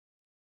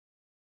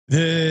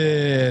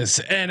This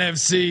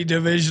NFC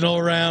Divisional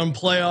Round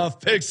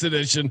Playoff Picks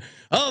edition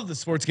of the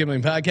Sports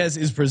Gambling Podcast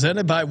is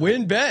presented by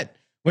WynnBET.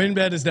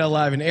 WynnBET is now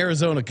live in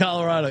Arizona,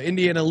 Colorado,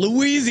 Indiana,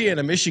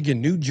 Louisiana,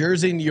 Michigan, New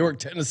Jersey, New York,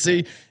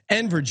 Tennessee,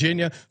 and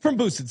Virginia. From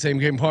boosted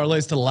same-game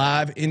parlays to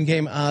live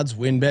in-game odds,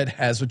 WynnBET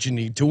has what you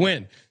need to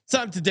win.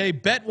 Time today,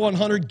 bet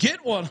 100,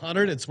 get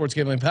 100 at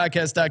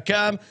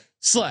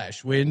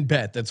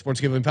sportsgamblingpodcast.com/WynnBET. That's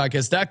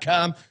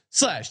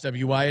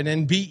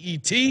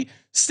sportsgamblingpodcast.com/WYNNBET.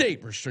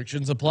 State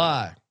restrictions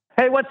apply.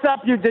 Hey, what's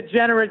up, you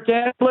degenerate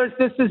gamblers?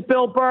 This is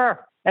Bill Burr,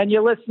 and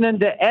you're listening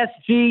to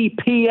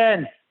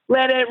SGPN.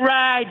 Let it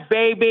ride,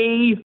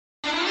 baby.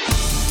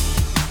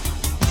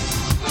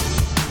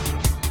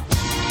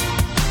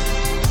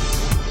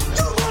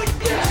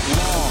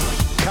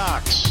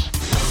 Cox.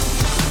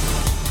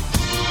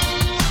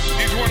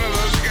 He's one of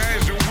those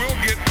guys who will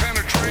get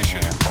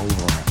penetration.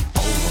 Over.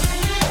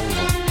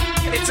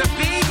 It's a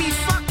baby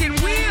fucking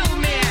wheel,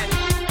 man.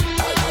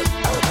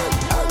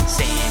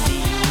 San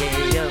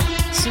Diego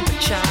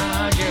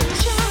Superchargers.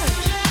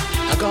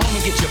 Now go home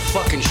and get your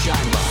fucking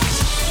shine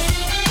box.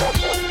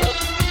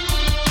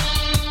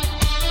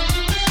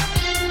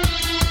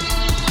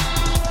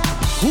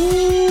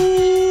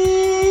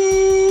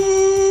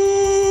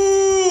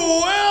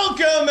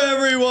 Welcome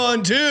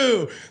everyone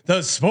to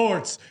the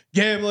Sports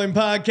Gambling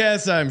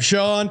Podcast. I'm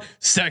Sean,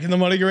 stacking the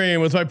money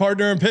green with my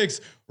partner in picks,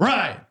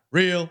 Ryan,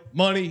 Real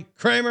Money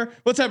Kramer.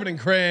 What's happening,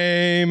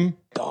 Kramer?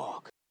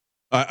 Dog.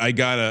 I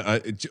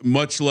got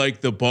much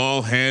like the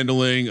ball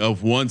handling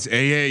of once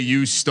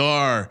AAU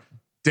star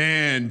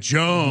Dan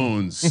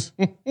Jones.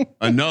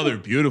 Another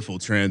beautiful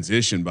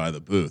transition by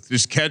the booth.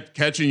 Just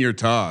catching your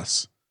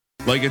toss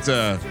like it's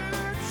a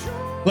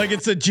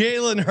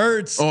Jalen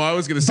Hurts. Oh, I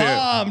was gonna say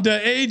bomb to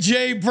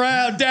AJ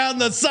Brown down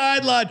the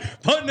sideline,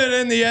 putting it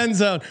in the end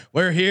zone.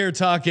 We're here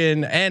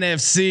talking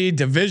NFC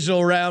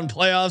Divisional Round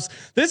playoffs.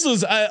 This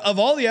was of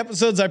all the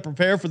episodes I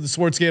prepare for the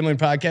Sports Gambling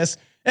Podcast,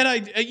 and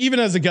I even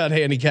as a gut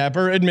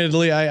handicapper,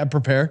 admittedly, I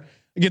prepare.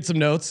 I get some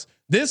notes.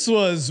 This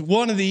was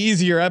one of the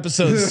easier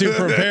episodes to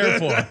prepare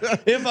for.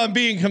 If I'm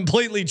being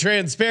completely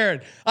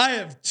transparent, I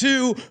have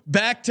two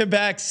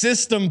back-to-back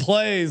system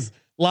plays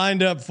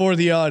lined up for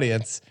the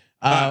audience.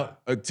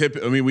 a tip.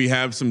 I mean, we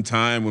have some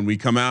time when we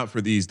come out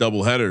for these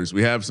double headers.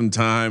 We have some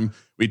time.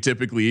 We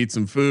typically eat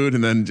some food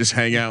and then just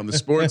hang out in the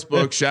sports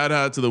book. Shout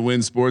out to the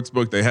Wynn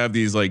Sportsbook. They have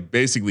these like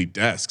basically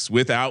desks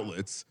with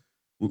outlets.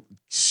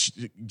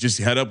 Just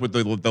head up with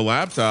the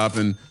laptop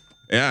and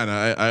yeah. And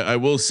I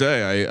will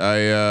say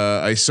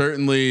I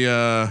certainly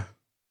I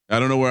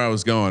don't know where I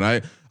was going.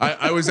 I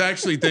was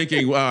actually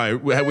thinking, wow, I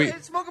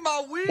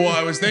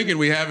was thinking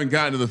we haven't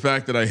gotten to the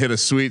fact that I hit a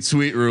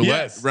sweet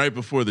roulette right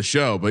before the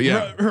show, but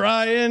yeah,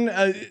 Ryan,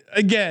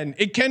 again,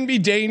 it can be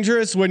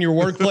dangerous when your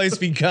workplace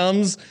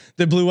becomes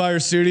the Blue Wire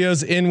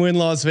Studios in Wynn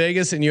Las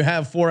Vegas, and you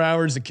have 4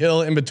 hours to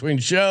kill in between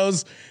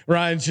shows.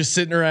 Ryan's just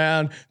sitting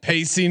around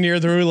pacing near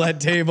the roulette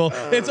table.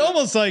 It's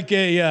almost like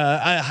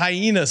a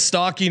hyena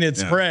stalking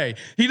its prey.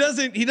 He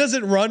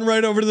doesn't run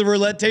right over to the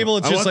roulette table.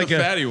 It's just like a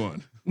fatty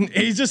one.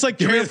 He's just like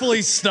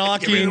carefully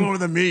stalking. Give me the one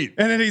with the meat.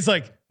 And then he's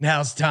like,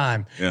 now's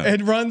time. Yeah.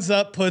 And runs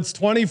up, puts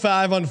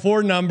 25 on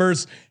 4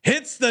 numbers,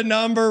 hits the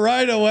number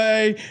right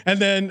away. And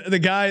then the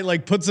guy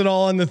like puts it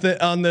all on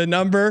the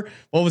number.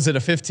 What was it? A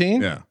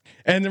 15? Yeah.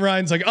 And then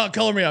Ryan's like, oh,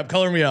 color me up.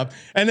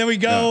 And then we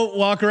go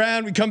walk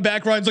around. We come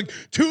back. Ryan's like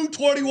 2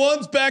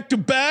 21s back to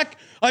back.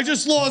 I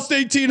just lost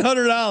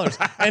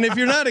 $1,800. And if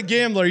you're not a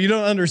gambler, you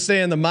don't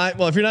understand the mind.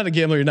 Well, if you're not a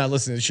gambler, you're not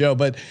listening to the show,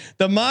 but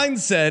the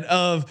mindset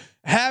of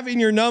having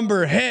your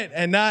number hit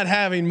and not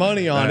having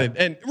money on it.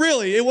 And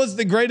really, it was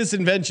the greatest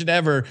invention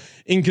ever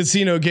in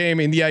casino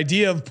gaming. The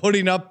idea of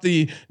putting up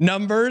the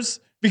numbers,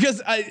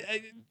 because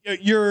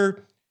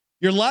your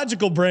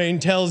logical brain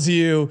tells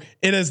you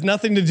it has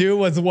nothing to do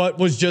with what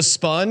was just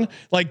spun.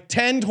 Like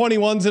 10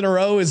 21s in a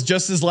row is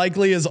just as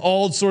likely as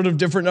all sort of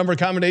different number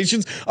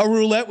combinations. A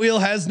roulette wheel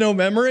has no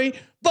memory,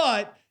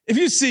 but if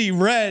you see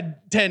red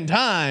 10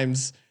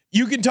 times,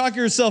 you can talk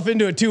yourself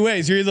into it 2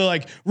 ways. You're either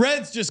like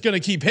red's just going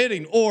to keep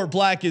hitting or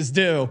black is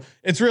due.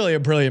 It's really a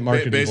brilliant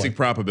marketing basic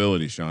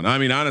probability, Sean. I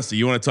mean, honestly,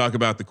 you want to talk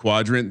about the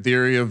quadrant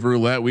theory of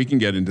roulette? We can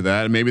get into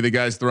that. And maybe the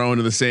guys throw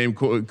into the same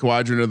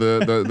quadrant of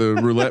the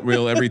roulette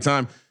wheel every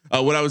time.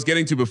 What I was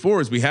getting to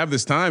before is we have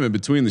this time in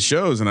between the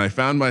shows, and I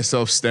found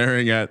myself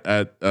staring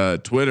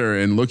at Twitter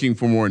and looking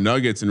for more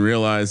nuggets and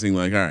realizing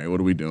like, all right, what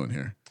are we doing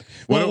here?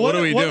 What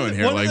are we doing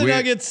here? One of the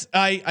nuggets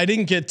I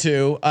didn't get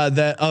to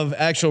that of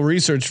actual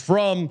research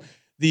from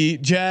the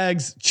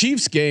Jags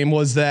Chiefs game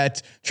was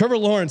that Trevor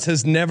Lawrence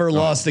has never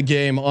lost a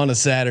game on a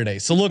Saturday.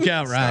 So look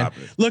out, Ryan.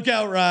 Look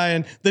out,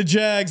 Ryan. The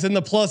Jags and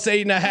the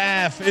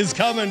 +8.5 is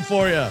coming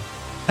for you.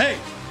 Hey,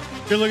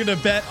 if you're looking to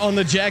bet on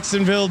the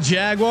Jacksonville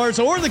Jaguars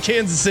or the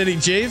Kansas City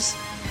Chiefs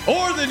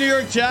or the New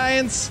York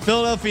Giants,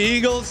 Philadelphia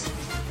Eagles,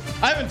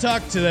 I haven't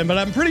talked to them, but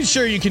I'm pretty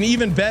sure you can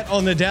even bet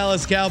on the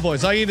Dallas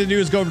Cowboys. All you need to do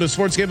is go over to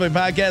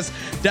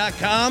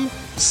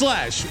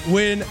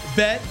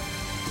sportsgamblingpodcast.com/WynnBET.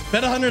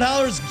 Bet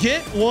 $100,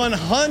 get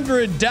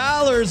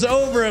 $100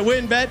 over at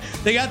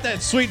WynnBET. They got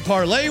that sweet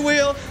parlay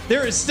wheel.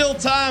 There is still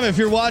time if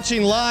you're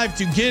watching live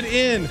to get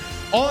in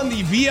on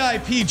the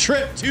VIP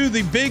trip to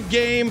the big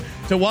game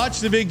to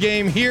watch the big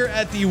game here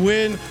at the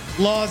Wynn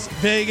Las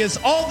Vegas.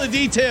 All the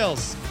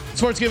details,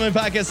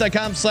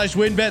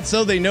 sportsgamblingpodcast.com/WynnBET,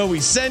 so they know we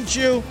sent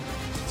you.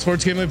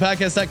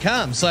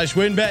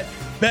 sportsgamblingpodcast.com/WynnBET.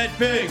 Bet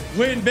big,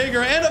 win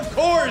bigger. And of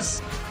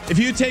course, if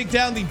you take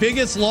down the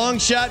biggest long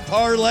shot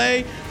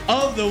parlay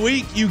of the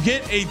week, you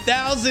get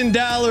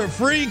 $1,000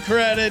 free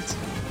credit.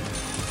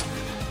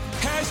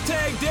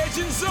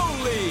 #Legends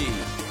only.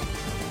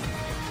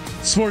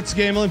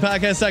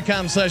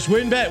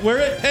 sportsgamblingpodcast.com/WynnBET, where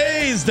it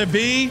pays to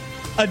be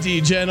a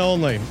DGen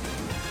only.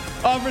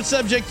 Offer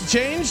subject to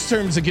change.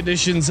 Terms and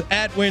conditions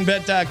at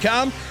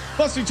WynnBET.com.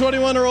 Must be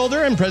 21 or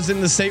older and present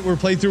in the state where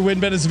playthrough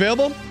WynnBET is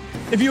available.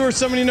 If you or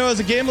someone you know has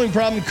a gambling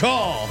problem,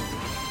 call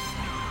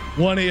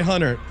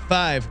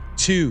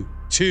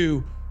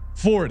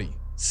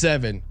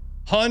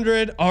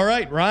 1-800-522-4700. All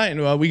right,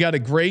 Ryan, we got a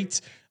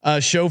great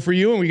show for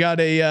you, and we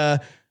got a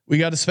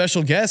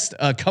special guest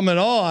coming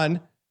on.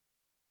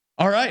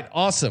 All right,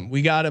 awesome.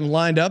 We got him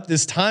lined up.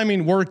 This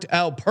timing worked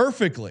out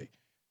perfectly,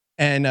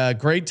 and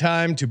great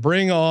time to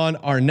bring on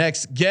our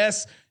next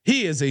guest.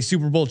 He is a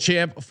Super Bowl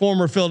champ,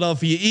 former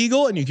Philadelphia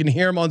Eagle, and you can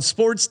hear him on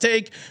Sports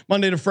Take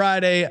Monday to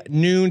Friday,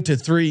 noon to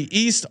 3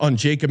 East on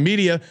Jacob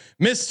Media,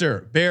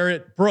 Mr.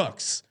 Barrett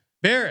Brooks.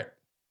 Barrett,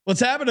 what's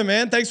happening,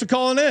 man? Thanks for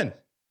calling in.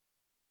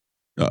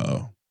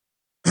 Uh-oh.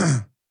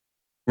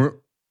 All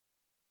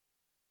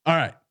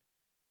right.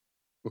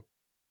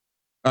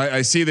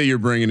 I see that you're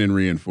bringing in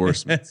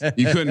reinforcements.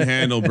 You couldn't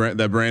handle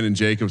that Brandon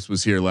Jacobs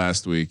was here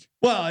last week.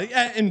 Well,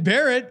 and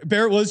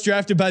Barrett was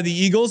drafted by the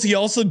Eagles. He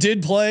also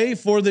did play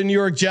for the New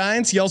York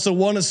Giants. He also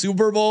won a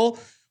Super Bowl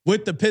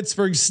with the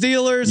Pittsburgh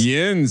Steelers.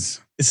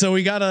 Yins. So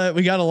we got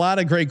a lot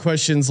of great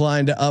questions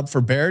lined up for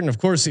Barrett. And of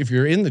course, if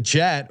you're in the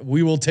chat,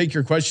 we will take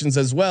your questions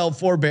as well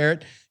for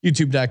Barrett.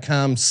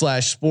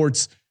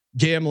 YouTube.com/sports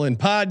gambling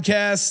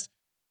podcast.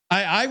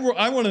 I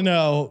want to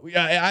know.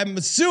 I'm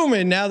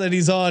assuming now that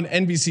he's on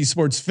NBC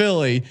Sports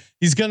Philly,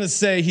 he's going to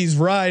say he's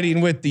riding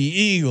with the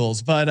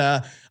Eagles. But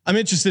I'm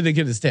interested to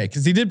get his take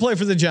because he did play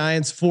for the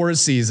Giants for a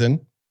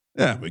season.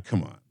 Yeah, but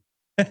come on.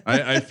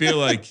 I feel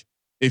like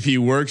if he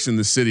works in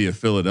the city of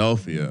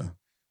Philadelphia,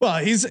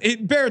 well,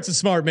 Barrett's a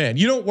smart man.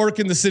 You don't work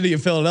in the city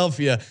of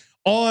Philadelphia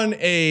on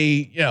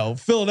a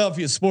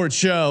Philadelphia sports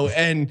show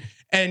and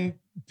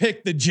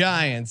pick the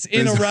Giants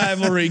in a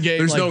rivalry game.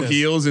 There's like no this.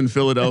 heels in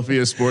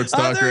Philadelphia sports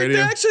talk radio.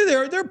 Actually,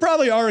 there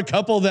probably are a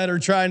couple that are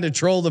trying to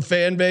troll the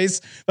fan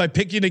base by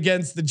picking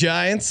against the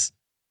Giants.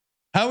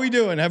 How we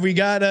doing? Have we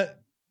got a?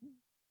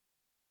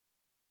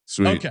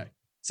 Sweet. Okay,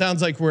 sounds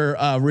like we're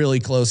really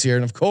close here.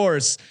 And of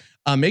course,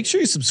 make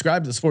sure you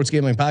subscribe to the Sports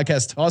Gambling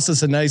Podcast. Toss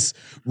us a nice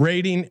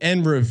rating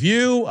and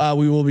review.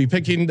 We will be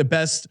picking the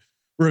best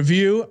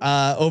review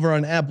over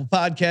on Apple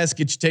Podcasts.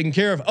 Get you taken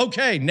care of.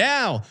 Okay,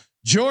 now.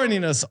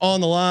 Joining us on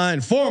the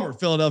line, former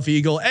Philadelphia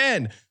Eagle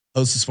and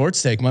host of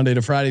Sports Take Monday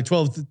to Friday,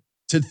 12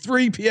 to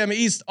 3 p.m.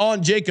 East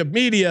on Jacob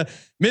Media,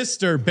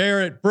 Mr.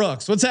 Barrett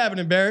Brooks. What's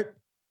happening, Barrett?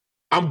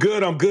 I'm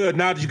good.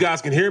 Now that you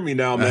guys can hear me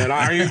now, man.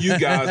 I hear you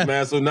guys,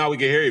 man. So now we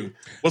can hear you.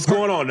 What's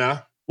going on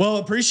now? Well,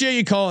 appreciate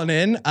you calling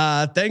in.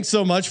 Thanks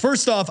so much.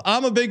 First off,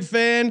 I'm a big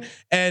fan,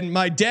 and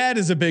my dad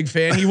is a big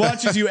fan. He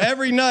watches you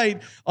every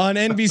night on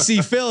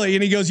NBC Philly,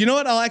 and he goes, "You know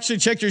what? I'll actually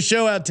check your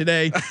show out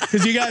today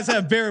because you guys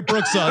have Barrett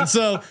Brooks on."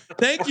 So,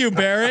 thank you,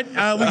 Barrett.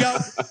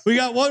 We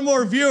got one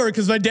more viewer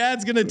because my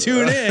dad's going to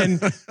tune in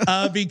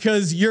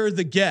because you're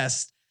the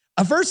guest.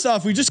 First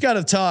off, we just got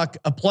to talk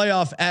a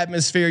playoff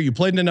atmosphere. You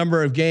played in a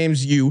number of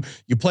games. You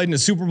played in a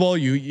Super Bowl.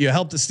 You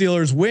helped the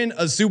Steelers win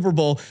a Super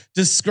Bowl.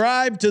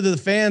 Describe to the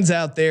fans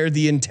out there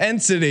the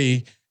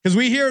intensity, because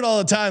we hear it all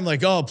the time,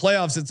 like, oh,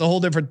 playoffs, it's a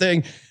whole different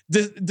thing.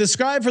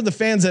 Describe for the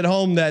fans at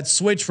home that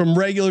switch from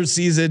regular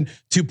season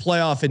to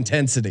playoff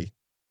intensity.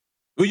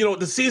 Well,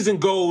 the season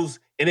goes,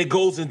 and it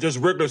goes in just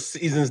regular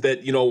seasons that,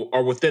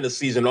 are within a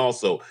season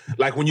also.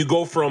 Like when you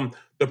go from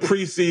the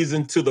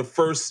preseason to the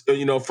first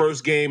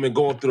game and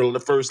going through the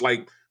first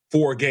like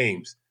 4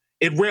 games,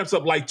 it ramps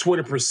up like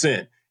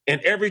 20%. And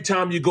every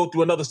time you go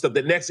through another step,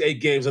 the next 8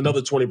 games,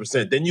 another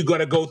 20%. Then you got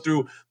to go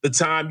through the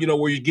time,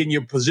 where you're getting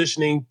your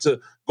positioning to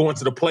go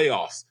into the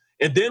playoffs.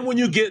 And then when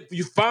you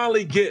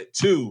finally get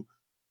to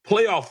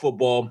playoff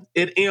football,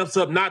 it amps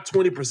up not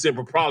 20%,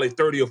 but probably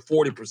 30 or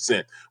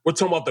 40%. We're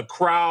talking about the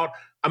crowd.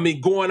 I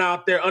mean, going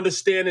out there,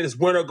 understanding it's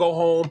win or go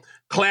home,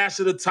 clash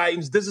of the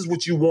Titans. This is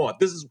what you want.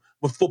 This is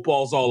what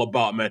football is all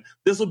about, man.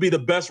 This will be the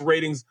best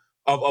ratings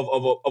of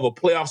a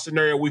playoff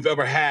scenario we've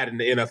ever had in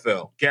the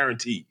NFL,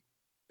 guaranteed.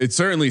 It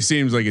certainly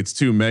seems like it's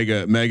 2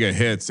 mega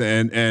hits,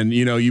 and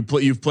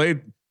you've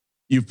played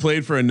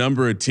for a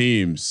number of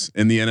teams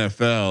in the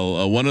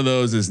NFL. One of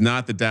those is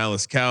not the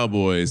Dallas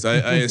Cowboys.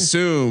 I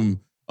assume,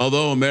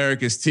 although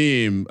America's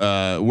team,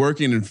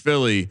 working in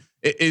Philly.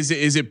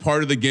 Is it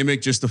part of the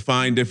gimmick just to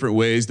find different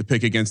ways to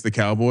pick against the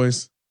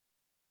Cowboys?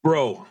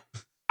 Bro,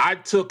 I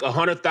took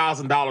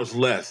 $100,000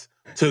 less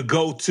to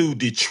go to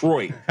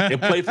Detroit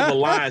and play for the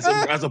Lions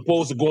as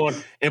opposed to going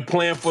and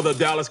playing for the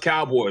Dallas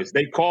Cowboys.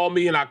 They called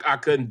me and I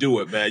couldn't do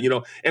it, man.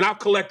 And I've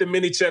collected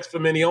many checks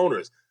from many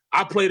owners.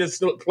 I played in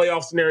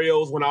playoff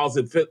scenarios when I was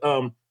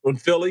in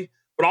Philly,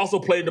 but also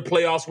played in the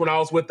playoffs when I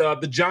was with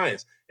the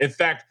Giants. In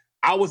fact,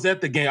 I was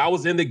at the game. I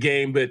was in the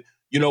game, but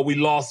we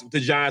lost with the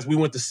Giants. We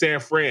went to San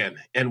Fran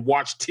and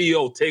watched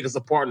T.O. take us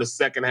apart in the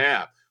second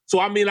half. So,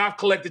 I've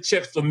collected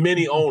checks from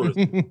many owners,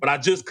 but I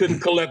just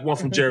couldn't collect one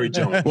from Jerry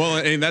Jones. Well,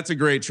 and that's a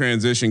great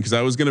transition because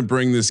I was going to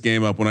bring this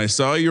game up. When I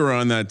saw you were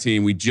on that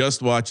team, we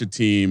just watched a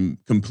team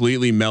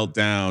completely melt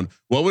down.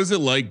 What was it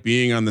like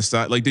being on the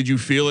side? Like, did you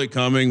feel it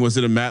coming? Was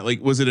it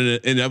was it an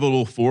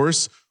inevitable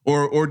force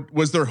or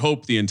was there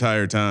hope the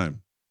entire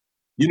time?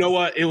 You know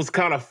what? It was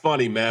kind of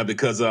funny, man,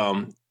 because,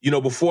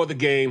 before the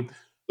game,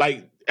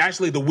 like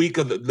actually the week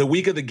of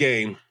the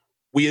game,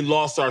 we had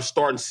lost our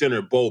starting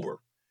center, Bober.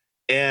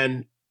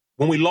 And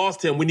when we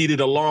lost him, we needed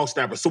a long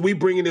snapper. So we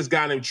bring in this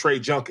guy named Trey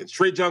Junkins.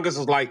 Trey Junkins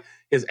was like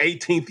his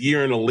 18th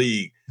year in the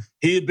league.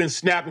 He had been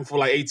snapping for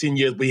like 18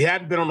 years, but he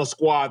hadn't been on the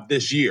squad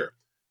this year.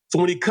 So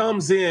when he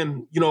comes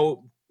in,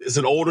 as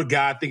an older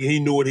guy thinking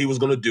he knew what he was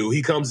going to do,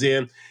 he comes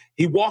in,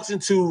 he walks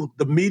into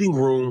the meeting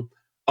room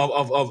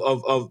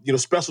of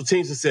special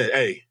teams and said,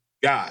 "Hey,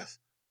 guys,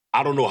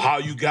 I don't know how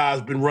you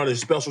guys been running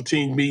special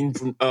team meeting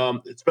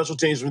from special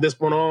teams from this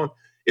point on.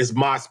 It's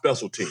my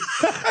special team."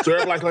 So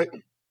everybody's like,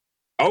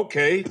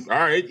 okay, all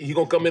right, you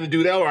gonna come in and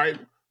do that? All right,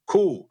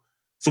 cool.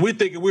 So we're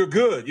thinking we're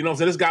good. You know what I'm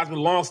saying? This guy's been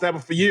long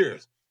snapping for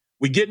years.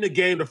 We get in the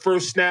game, the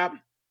first snap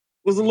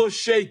was a little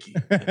shaky.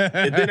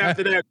 And then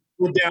after that,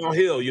 went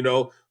downhill,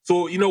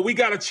 So, we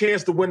got a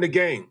chance to win the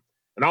game.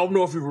 And I don't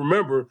know if you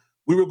remember,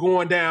 we were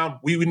going down.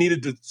 We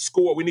needed to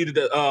score. We needed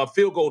a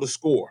field goal to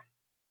score.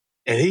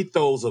 And he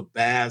throws a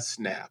bad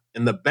snap.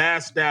 And the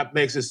bad snap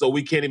makes it so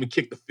we can't even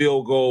kick the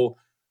field goal.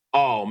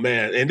 Oh,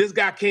 man. And this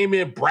guy came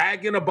in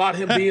bragging about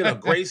him being a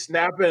great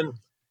snapper.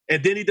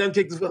 And then he doesn't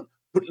take this.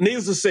 But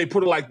needless to say,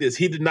 put it like this.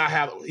 He did not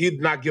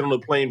get on the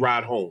plane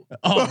ride home.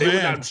 Oh,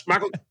 man.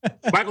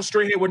 Michael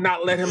Strahan would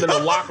not let him in the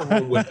locker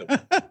room with him.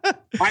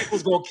 Mike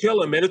was going to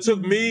kill him. And it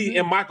took me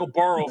and Michael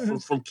Burrow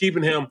from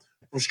keeping him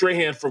from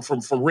Strahan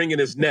from wringing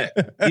his neck.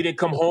 He didn't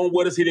come home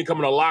with us. He didn't come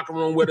in the locker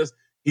room with us.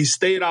 He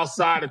stayed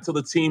outside until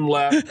the team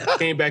left,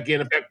 came back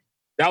in. In fact,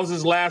 that was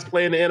his last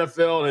play in the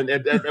NFL, and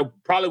it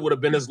probably would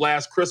have been his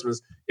last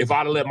Christmas if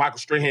I'd have let Michael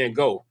Strahan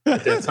go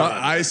at that time.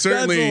 I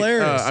certainly,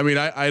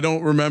 I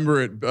don't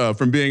remember it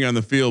from being on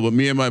the field, but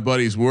me and my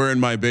buddies were in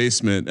my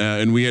basement,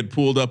 and we had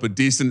pooled up a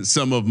decent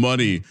sum of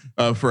money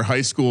for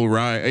high school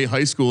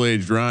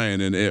aged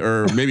Ryan,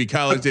 or maybe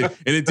college age,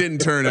 and it didn't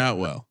turn out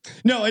well.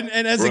 No, and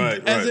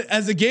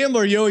as a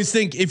gambler, you always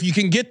think if you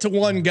can get to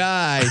one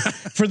guy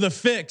for the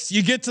fix,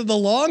 you get to the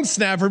long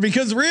snapper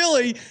because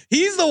really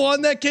he's the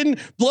one that can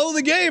blow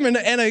the game. And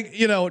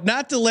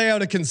not to lay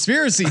out a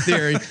conspiracy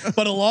theory,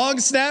 but a long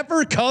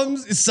snapper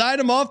comes, side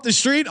him off the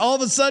street. All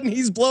of a sudden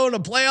he's blowing a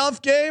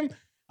playoff game.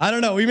 I don't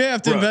know. We may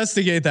have to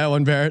investigate that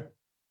one, Barrett.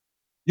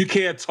 You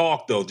can't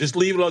talk though. Just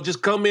leave it alone.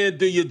 Just come in,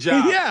 do your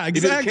job. Yeah,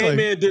 exactly. If he came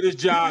in, did his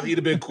job, he'd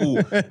have been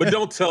cool. But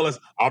don't tell us,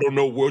 I don't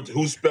know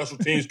who's special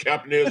teams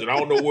captain is, and I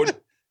don't know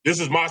what this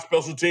is my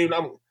special team.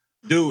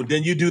 Dude,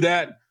 then you do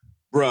that.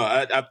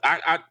 Bruh,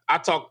 I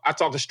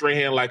talked to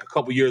Strahan like a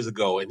couple years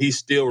ago, and he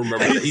still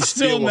remembers that. He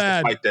still wants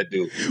to fight that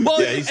dude.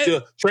 Well, yeah,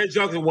 Trey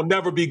Junkins will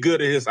never be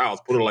good at his house.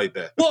 Put it like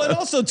that. Well, and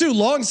also too,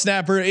 long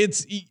snapper.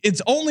 It's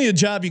only a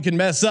job you can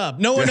mess up.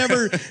 No one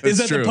ever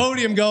is at the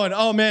podium going,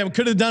 "Oh man,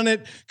 couldn't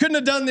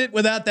have done it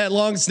without that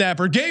long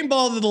snapper." Game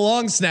ball to the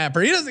long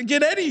snapper. He doesn't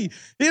get any.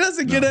 He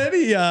doesn't get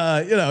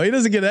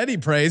any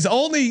praise.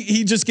 Only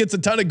he just gets a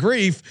ton of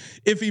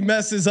grief if he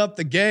messes up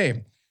the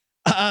game.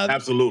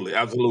 Absolutely.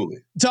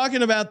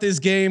 Talking about this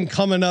game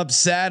coming up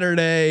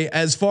Saturday,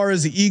 as far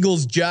as the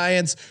Eagles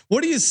Giants,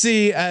 what do you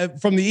see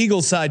from the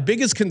Eagles side?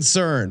 Biggest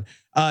concern,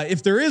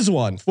 if there is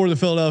one, for the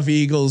Philadelphia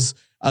Eagles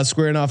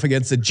squaring off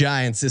against the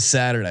Giants this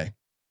Saturday?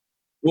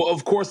 Well,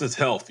 of course, it's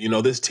health.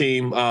 This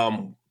team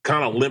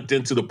kind of limped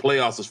into the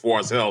playoffs as far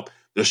as health.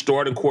 Their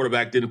starting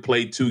quarterback didn't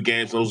play 2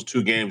 games. Those are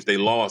 2 games they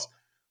lost.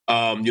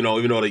 Even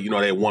though they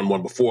had won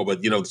one before,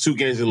 but the 2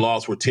 games they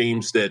lost were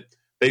teams that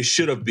they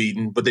should have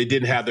beaten, but they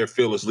didn't have their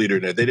fearless leader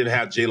in there. They didn't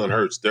have Jalen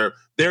Hurts, their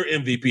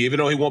MVP. Even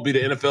though he won't be the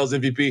NFL's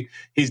MVP,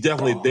 he's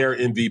definitely their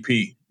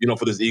MVP,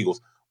 for this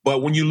Eagles.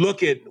 But when you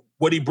look at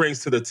what he brings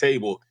to the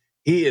table,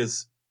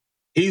 he's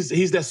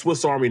that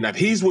Swiss Army knife.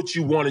 He's what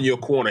you want in your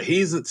corner.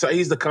 He's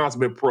the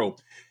consummate pro.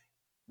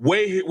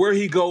 Where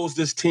he goes,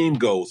 this team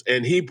goes,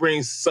 and he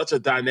brings such a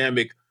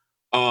dynamic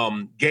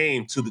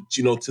game to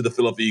the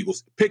Philadelphia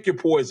Eagles. Pick your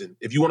poison.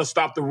 If you want to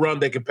stop the run,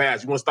 they can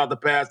pass. You want to stop the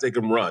pass, they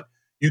can run.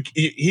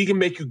 He can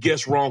make you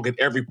guess wrong at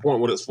every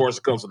point as far as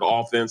it comes to the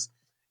offense.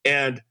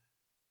 And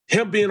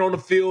him being on the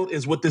field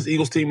is what this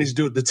Eagles team needs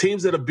to do. The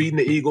teams that have beaten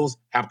the Eagles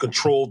have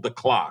controlled the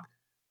clock.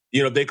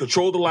 They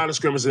control the line of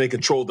scrimmage and they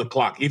control the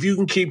clock. If you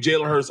can keep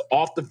Jalen Hurts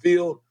off the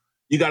field,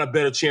 you got a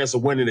better chance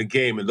of winning the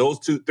game. And those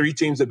 3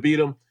 teams that beat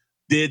him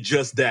did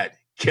just that,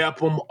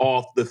 kept him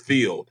off the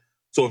field.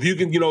 So if you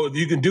can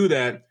do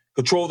that,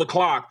 control the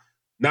clock,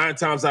 9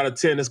 times out of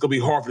 10, it's going to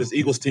be hard for this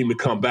Eagles team to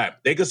come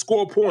back. They can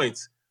score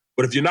points,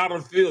 but if you're not on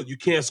the field, you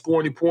can't score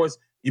any points.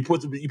 You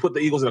put the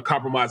Eagles in a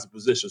compromising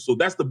position. So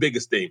that's the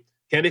biggest thing.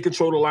 Can they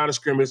control the line of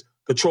scrimmage,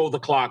 control the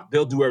clock?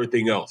 They'll do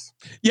everything else.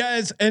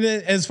 Yeah,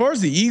 as far as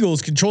the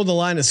Eagles control the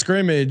line of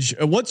scrimmage,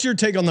 what's your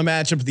take on the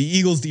matchup? The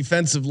Eagles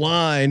defensive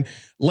line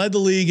led the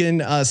league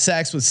in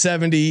sacks with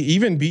 70,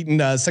 even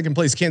beaten second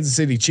place Kansas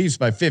City Chiefs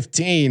by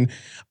 15.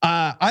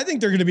 I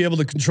think they're going to be able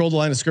to control the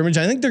line of scrimmage.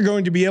 I think they're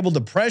going to be able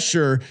to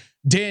pressure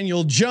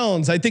Daniel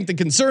Jones. I think the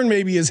concern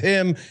maybe is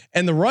him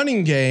and the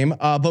running game,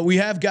 but we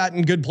have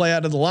gotten good play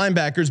out of the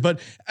linebackers. But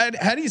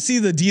how do you see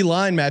the D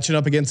line matching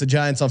up against the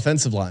Giants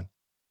offensive line?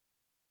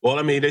 Well,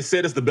 I mean, they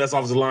said it's the best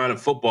offensive line in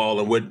football,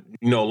 and with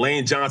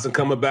Lane Johnson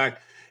coming back,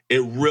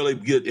 it really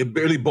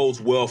bodes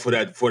well for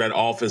that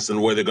offense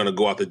and where they're going to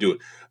go out to do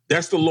it.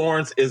 Dexter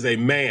Lawrence is a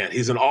man.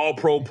 He's an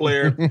All-Pro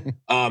player.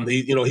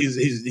 He's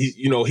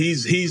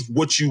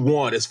what you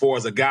want as far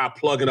as a guy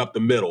plugging up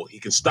the middle. He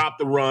can stop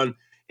the run,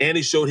 and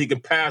he showed he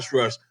can pass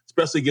rush,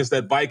 especially against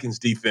that Vikings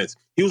defense.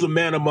 He was a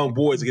man among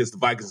boys against the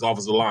Vikings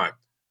offensive line.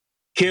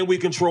 Can we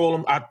control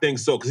him? I think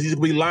so, because he's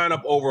going to be lined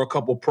up over a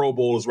couple Pro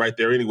Bowlers right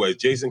there anyways.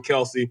 Jason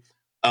Kelce,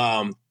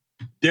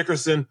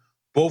 Dickerson,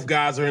 both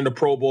guys are in the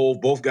Pro Bowl.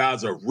 Both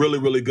guys are really,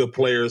 really good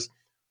players.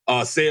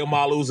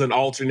 Seumalo's an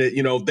alternate.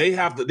 They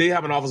have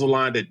an offensive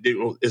line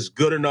that is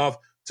good enough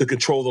to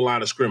control the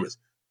line of scrimmage.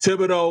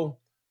 Thibodeau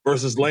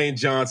versus Lane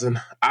Johnson.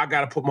 I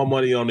got to put my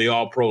money on the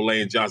All-Pro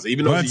Lane Johnson.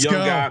 Even though he's a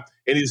young guy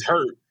and he's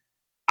hurt,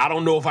 I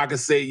don't know if I could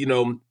say,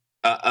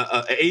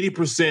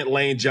 80%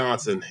 Lane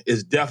Johnson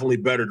is definitely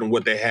better than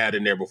what they had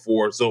in there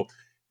before. So,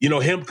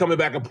 him coming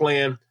back and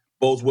playing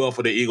bodes well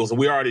for the Eagles. And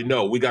we already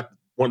know we got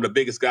one of the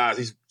biggest guys.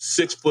 He's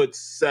 6'7",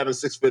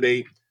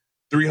 6'8",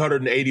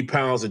 380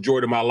 pounds, and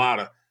Jordan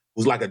Mailata,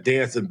 who's like a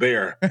dancing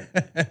bear.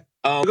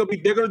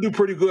 They're gonna do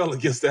pretty well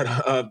against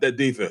that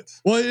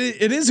defense. Well,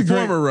 it is a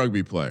former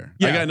rugby player.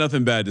 Yeah. I got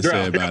nothing bad to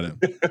say about him.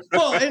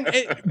 Well, and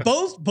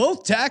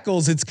both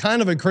tackles, it's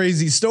kind of a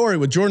crazy story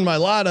with Jordan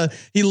Mailata.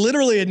 He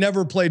literally had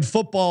never played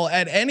football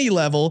at any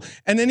level,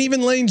 and then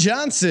even Lane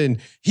Johnson,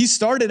 he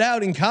started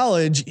out in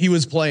college. He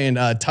was playing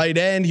tight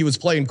end. He was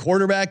playing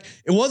quarterback.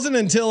 It wasn't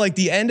until like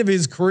the end of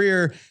his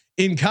career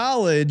in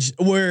college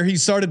where he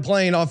started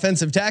playing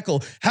offensive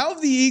tackle. How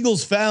have the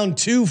Eagles found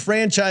 2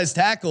 franchise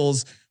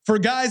tackles for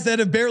guys that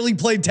have barely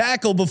played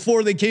tackle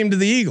before they came to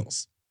the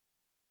Eagles?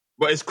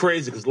 But it's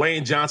crazy because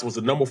Lane Johnson was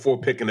the number 4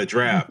 pick in the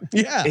draft.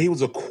 Yeah. And he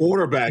was a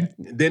quarterback.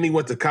 Then he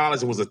went to college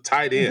and was a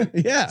tight end.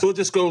 Yeah. So it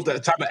just goes to the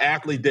type of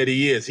athlete that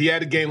he is. He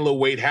had to gain a little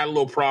weight, had a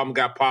little problem,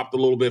 got popped a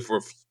little bit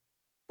for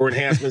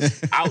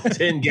enhancements, out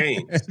 10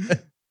 games.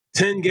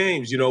 10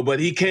 games, but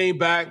he came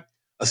back,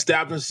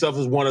 established himself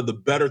as one of the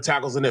better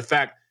tackles. And in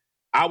fact,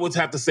 I would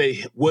have to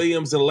say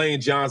Williams and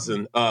Lane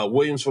Johnson,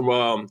 Williams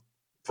from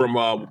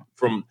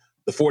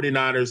the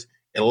 49ers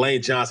and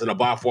Lane Johnson are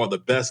by far the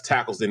best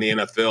tackles in the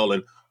NFL,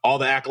 and all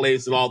the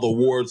accolades and all the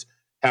awards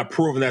have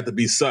proven that to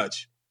be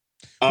such.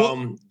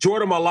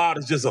 Jordan Mailata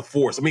is just a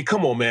force. I mean,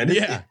 come on, man.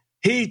 Yeah.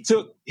 He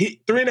took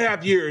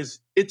 3.5 years.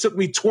 It took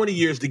me 20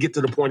 years to get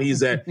to the point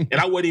he's at, and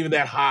I wasn't even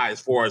that high as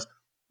far as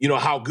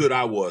how good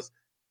I was.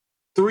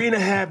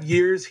 3.5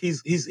 years.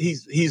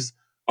 He's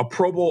a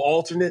Pro Bowl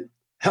alternate.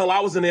 Hell, I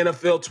was in the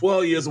NFL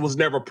 12 years and was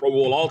never a Pro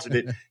Bowl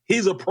alternate.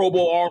 He's a Pro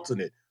Bowl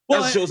alternate.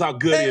 That shows how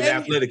good and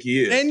athletic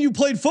he is. And you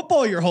played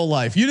football your whole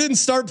life. You didn't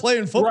start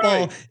playing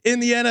football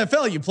in the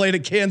NFL. You played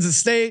at Kansas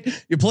State.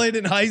 You played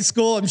in high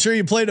school. I'm sure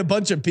you played a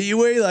bunch of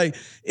Pee-wee. Like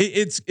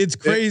it's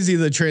crazy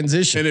the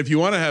transition. And if you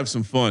want to have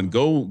some fun,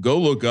 go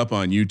look up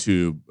on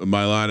YouTube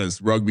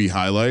Mailata's rugby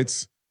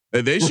highlights.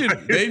 They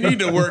need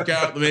to work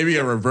out maybe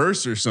a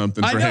reverse or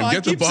something for him.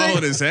 Get the ball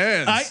in his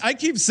hands. I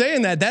keep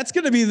saying that's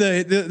going to be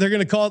they're going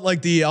to call it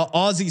like the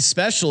Aussie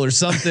special or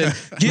something.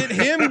 Get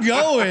him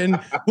going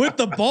with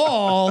the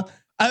ball.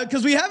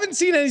 Because we haven't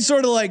seen any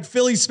sort of like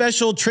Philly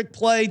special trick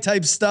play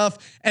type stuff.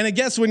 And I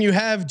guess when you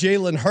have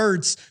Jalen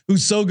Hurts,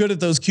 who's so good at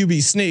those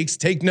QB sneaks,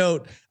 take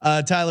note,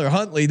 Tyler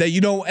Huntley, that you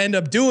don't end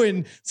up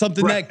doing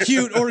something that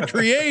cute or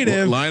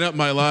creative. Line up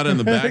Mailata in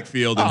the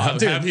backfield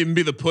and have him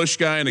be the push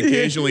guy and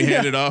occasionally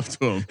hand it off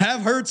to him.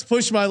 Have Hurts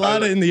push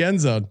Mailata in the end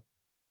zone.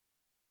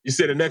 You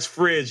said the next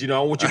fridge,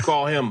 what you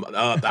call him,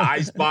 the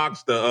ice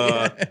box,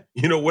 the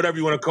whatever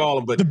you want to call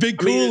him, but the big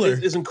cooler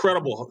is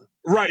incredible.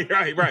 Right.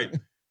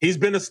 He's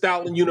been at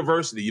Stoutland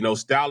University.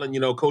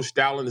 Stoutland, Coach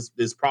Stoutland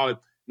is probably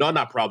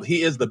not probably.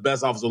 He is the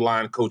best offensive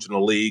line coach in the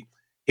league.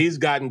 He's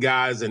gotten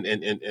guys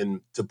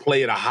and to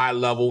play at a high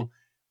level.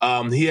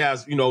 He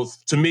has,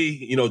 to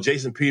me,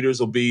 Jason Peters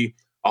will be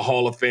a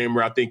Hall of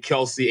Famer. I think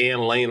Kelce and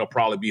Lane will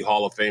probably be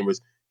Hall of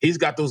Famers. He's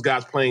got those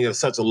guys playing at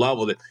such a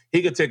level that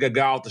he could take a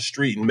guy off the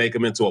street and make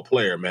him into a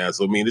player, man.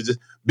 So, I mean, it's just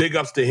big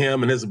ups to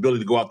him and his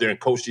ability to go out there and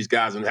coach these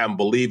guys and have them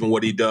believe in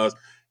what he does.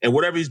 And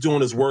whatever he's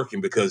doing is working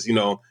because,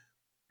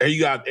 there you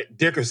got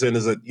Dickerson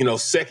is a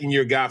second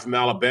year guy from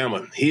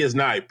Alabama. He is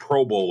not a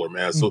Pro Bowler,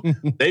 man. So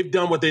they've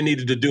done what they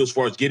needed to do as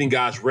far as getting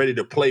guys ready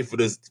to play for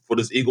this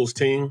Eagles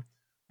team.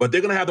 But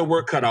they're gonna have the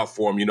work cut out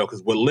for them,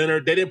 because with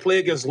Leonard, they didn't play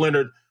against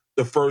Leonard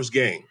the first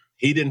game.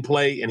 He didn't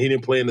play, and he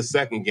didn't play in the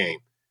second game.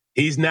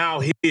 He's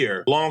now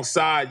here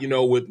alongside,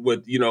 with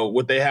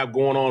what they have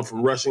going on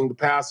from rushing the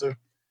passer.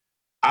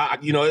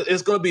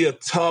 It's going to be a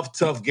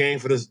tough game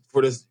for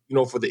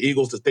the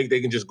Eagles to think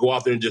they can just go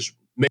out there and just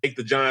make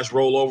the Giants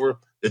roll over.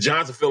 The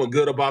Giants are feeling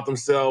good about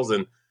themselves,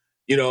 and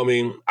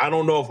I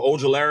don't know if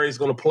Ojulari is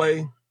going to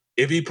play.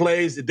 If he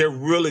plays, they're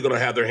really going to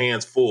have their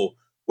hands full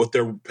with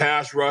their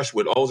pass rush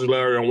with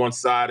Ojulari on one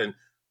side and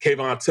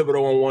Kayvon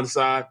Thibodeau on one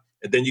side,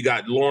 and then you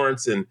got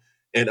Lawrence and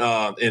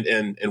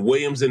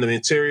Williams in the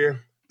interior.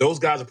 Those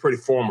guys are pretty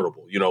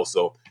formidable,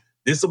 So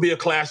this will be a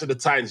clash of the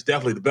Titans.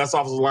 Definitely the best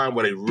offensive line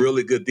with a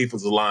really good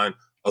defensive line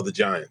of the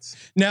Giants.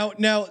 Now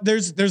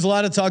there's a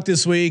lot of talk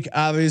this week.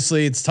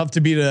 Obviously, it's tough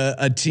to beat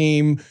a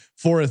team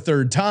for a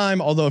third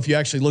time. Although if you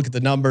actually look at the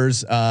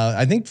numbers,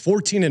 I think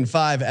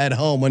 14-5 at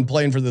home when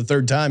playing for the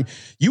third time.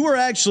 You were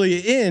actually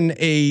in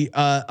a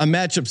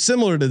matchup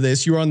similar to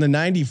this. You were on the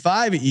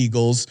 95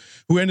 Eagles,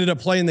 who ended up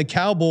playing the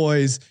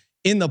Cowboys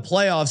in the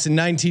playoffs in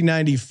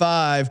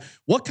 1995.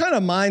 What kind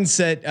of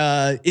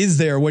mindset is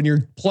there when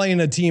you're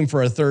playing a team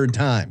for a third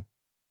time?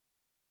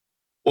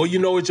 Well, you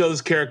know each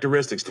other's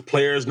characteristics. The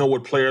players know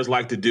what players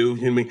like to do. You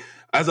know what I mean?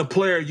 As a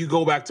player, you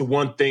go back to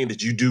one thing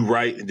that you do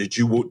right and that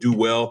you will do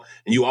well,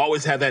 and you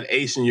always have that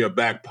ace in your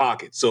back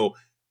pocket. So,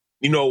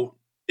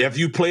 if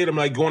you played them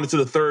like going into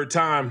the third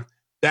time,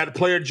 that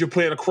player that you're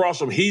playing across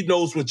from, he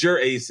knows what your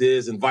ace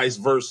is and vice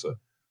versa.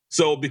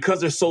 So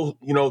because they're so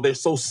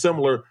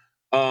similar,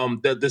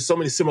 that there's so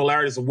many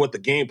similarities of what the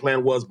game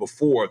plan was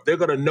before. They're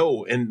going to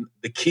know, and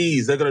the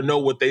keys, they're going to know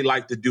what they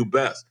like to do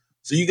best.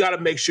 So you got to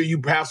make sure you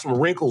have some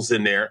wrinkles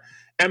in there.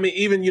 I mean,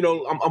 even,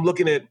 I'm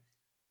looking at,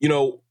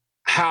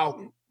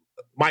 how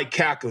Mike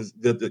Kafka,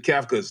 the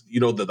Kafka's,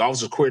 the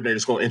offensive coordinator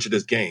is going to enter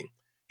this game.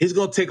 He's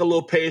going to take a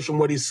little page from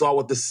what he saw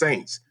with the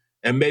Saints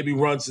and maybe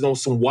run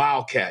some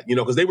wildcat,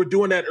 because they were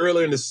doing that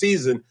earlier in the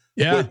season.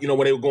 Yeah. With,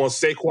 when they were going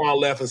Saquon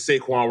left and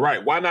Saquon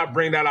right. Why not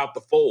bring that out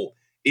the fold?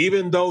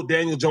 Even though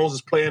Daniel Jones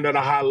is playing at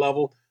a high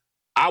level,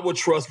 I would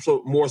trust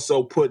more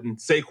so putting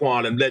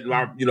Saquon and letting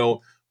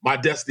my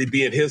destiny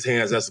be in his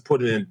hands as to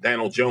put it in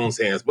Daniel Jones'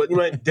 hands. But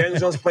Daniel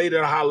Jones played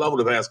at a high level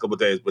the past couple of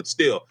days, but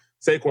still,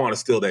 Saquon is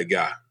still that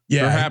guy.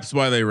 Yeah, perhaps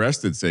why they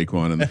rested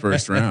Saquon in the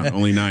first round,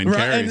 only 9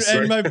 carries.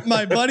 And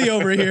my buddy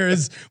over here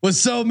was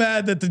so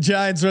mad that the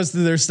Giants rested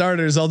their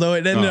starters, although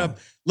it ended up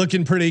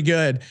looking pretty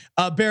good.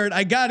 Barrett,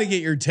 I got to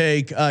get your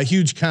take.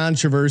 Huge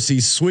controversy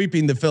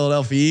sweeping the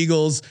Philadelphia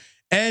Eagles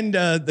and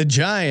the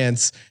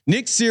Giants.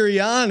 Nick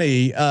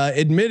Sirianni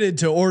admitted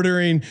to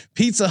ordering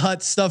Pizza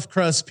Hut stuffed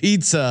crust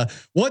pizza.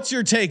 What's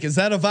your take? Is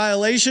that a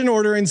violation,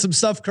 ordering some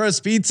stuffed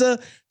crust pizza?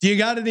 Do you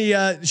got any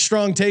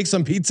strong takes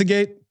on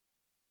Pizzagate?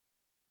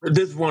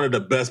 This is one of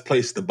the best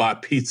places to buy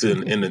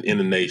pizza in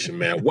the nation,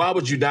 man. Why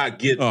would you not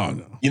get? Oh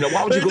no!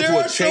 Why would you go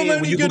to a chain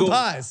when you can go?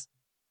 Pies.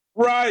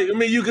 Right. I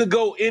mean, you could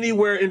go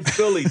anywhere in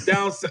Philly,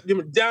 down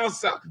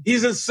south.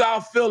 He's in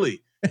South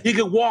Philly. He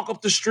could walk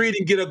up the street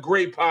and get a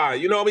great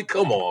pie.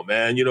 Come on,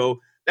 man.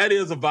 That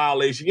is a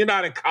violation. You're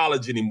not in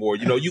college anymore.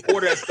 You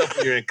order that stuff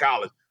when you're in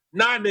college,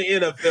 not in the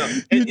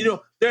NFL. And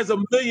there's a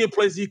million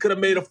places you could have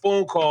made a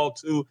phone call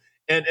to.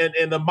 And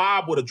the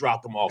mob would have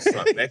dropped them off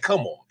Sunday. Man,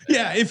 come on. Man.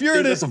 Yeah, if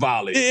you're that's a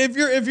violation.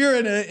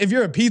 If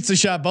you're a pizza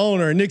shop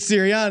owner and Nick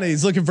Sirianni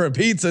is looking for a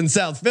pizza in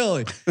South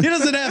Philly, he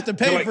doesn't have to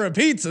pay for a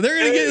pizza. They're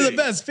going to get you the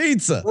best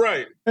pizza.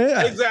 Right.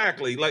 Yeah.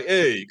 Exactly. Like,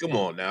 hey, come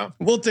on now.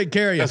 We'll take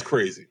care of you. That's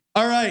crazy.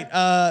 All right,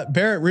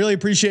 Barrett, really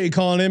appreciate you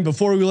calling in.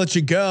 Before we let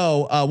you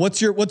go,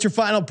 what's your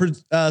final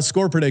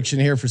score prediction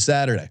here for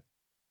Saturday?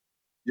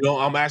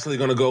 I'm actually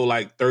going to go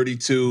like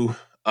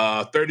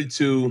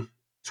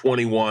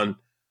 32-21.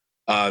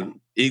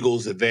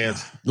 Eagles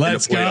advance.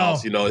 Let's in the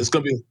playoffs. go. It's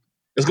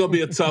gonna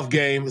be a tough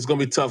game. It's gonna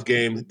be a tough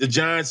game. The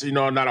Giants,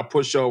 are not a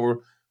pushover,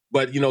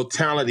 but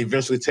talent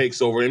eventually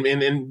takes over. And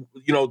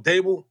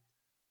Dable,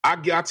 I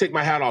take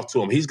my hat off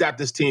to him. He's got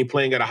this team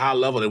playing at a high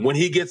level, and when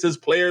he gets his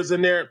players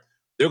in there,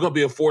 they're gonna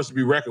be a force to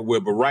be reckoned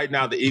with. But right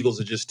now, the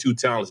Eagles are just too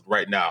talented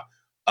right now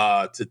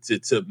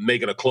to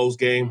make it a close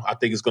game. I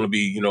think it's gonna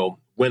be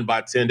win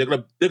by 10. They're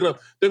gonna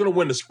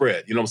win the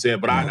spread. You know what I'm saying?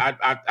 But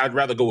I'd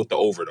rather go with the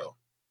over though.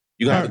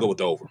 You're going to have to go with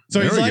the over.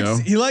 So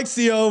he likes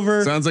the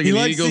over. Sounds like an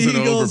Eagles and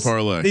over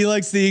parlay. He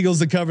likes the Eagles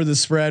to cover the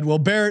spread. Well,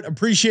 Barrett,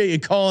 appreciate you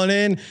calling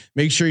in.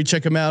 Make sure you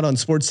check him out on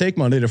Sports Take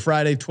Monday to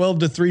Friday, 12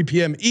 to 3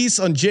 p.m.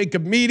 East on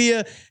Jacob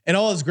Media, and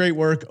all his great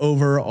work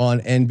over on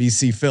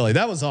NBC Philly.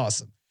 That was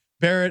awesome.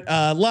 Barrett,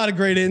 a lot of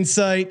great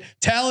insight.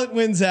 Talent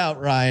wins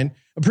out, Ryan.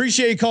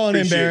 Appreciate you calling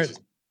in, Barrett.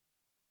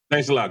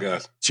 Thanks a lot,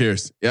 guys.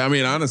 Cheers. Yeah, I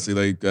mean, honestly,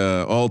 like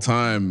all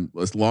time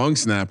long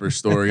snapper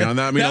story on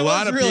that. I mean, a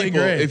lot of really people.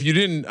 Great. If you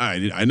didn't,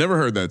 I never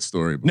heard that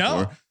story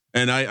before. No.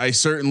 And I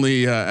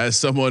certainly, as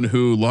someone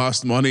who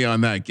lost money on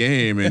that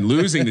game and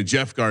losing to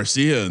Jeff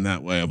Garcia in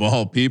that way, of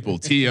all people,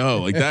 TO,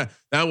 like that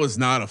was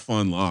not a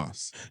fun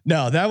loss.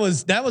 No, that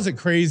was a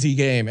crazy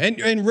game.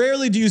 And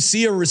rarely do you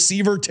see a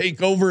receiver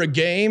take over a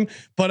game,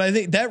 but I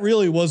think that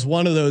really was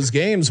one of those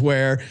games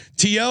where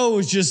TO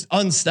was just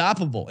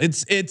unstoppable.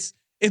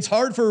 It's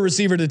hard for a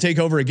receiver to take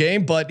over a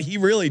game, but he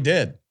really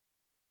did.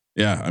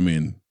 Yeah, I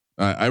mean,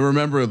 I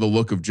remember the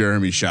look of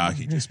Jeremy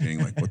Shockey just being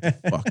like, "What the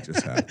fuck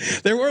just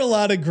happened?" There were a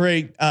lot of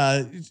great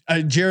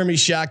Jeremy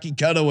Shockey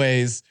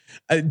cutaways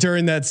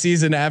during that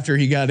season after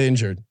he got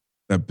injured.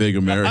 That big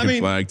American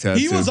flag tattoo.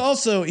 He was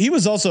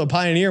also a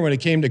pioneer when it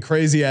came to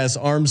crazy ass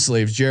arm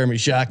sleeves. Jeremy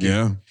Shockey.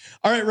 Yeah.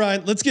 All right,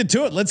 Ryan, let's get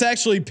to it. Let's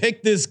actually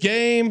pick this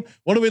game.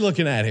 What are we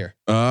looking at here?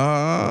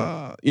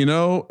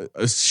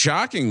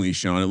 Shockingly,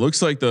 Sean, it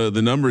looks like the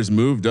numbers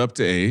moved up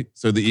to 8.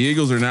 So the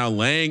Eagles are now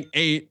laying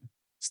 8.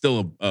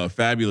 Still a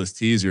fabulous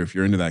teaser if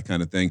you're into that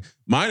kind of thing.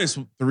 Minus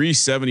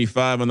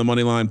 375 on the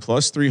money line,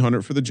 plus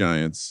 300 for the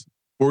Giants.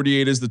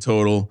 48 is the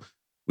total.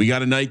 We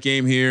got a night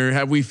game here.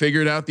 Have we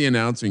figured out the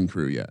announcing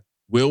crew yet?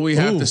 Will we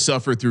have to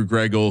suffer through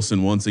Greg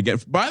Olsen once again?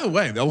 By the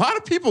way, a lot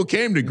of people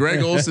came to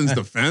Greg Olsen's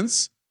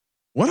defense.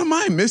 What am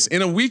I missing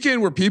in a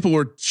weekend where people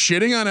were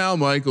shitting on Al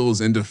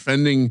Michaels and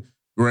defending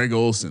Greg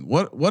Olsen?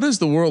 What has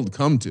the world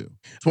come to?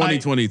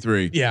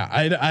 2023.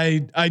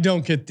 I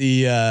don't get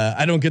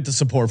the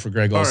support for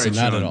Greg Olsen,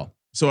 not at all.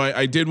 So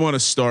I did want to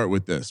start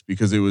with this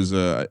because it was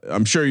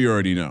I'm sure you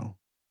already know,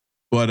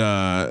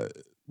 but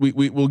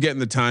we'll get in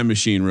the time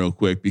machine real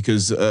quick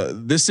because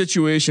this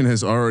situation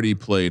has already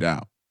played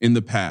out in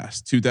the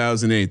past.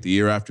 2008, the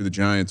year after the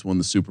Giants won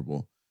the Super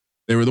Bowl,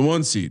 they were the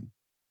 1 seed.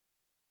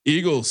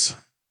 Eagles,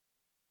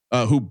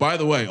 who by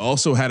the way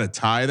also had a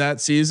tie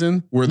that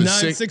season, were the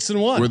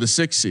 6-1. Were the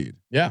 6th seed.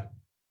 Yeah,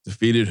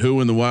 defeated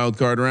who in the wild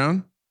card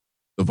round?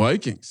 The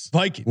Vikings.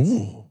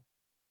 Ooh.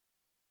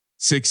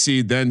 6th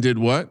seed then did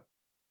what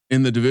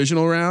in the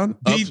divisional round?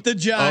 Beat the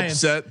Giants.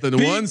 Upset the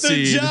Beat 1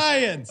 seed. The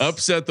Giants.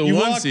 Upset the you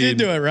 1 walked seed.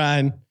 into it,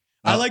 Ryan.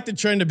 I like the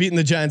trend of beating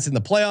the Giants in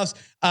the playoffs.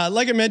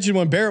 Like I mentioned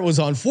when Barrett was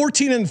on,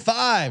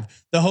 14-5.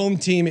 The home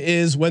team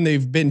is when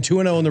they've been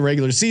 2-0 in the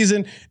regular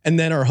season and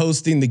then are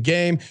hosting the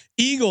game.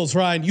 Eagles,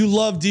 Ryan, you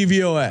love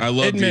DVOA. I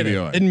love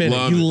DVOA. Admit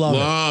it. You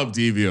love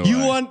DVOA.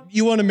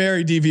 You want to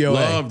marry DVOA.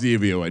 Love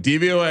DVOA.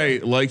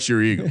 DVOA likes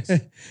your Eagles.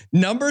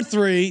 Number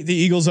 3, the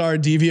Eagles are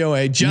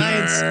DVOA.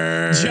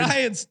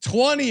 Giants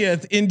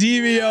 20th in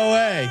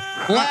DVOA.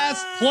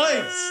 Last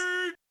place.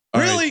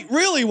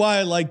 Really why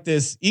I like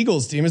this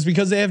Eagles team is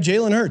because they have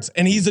Jalen Hurts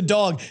and he's a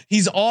dog.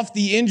 He's off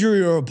the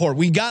injury report.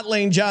 We got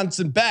Lane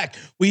Johnson back.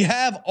 We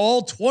have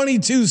all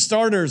 22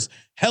 starters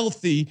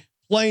healthy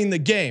playing the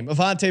game.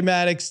 Avonte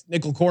Maddox,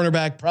 nickel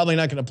cornerback, probably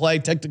not going to play.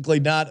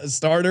 Technically not a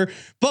starter,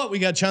 but we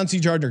got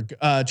Chauncey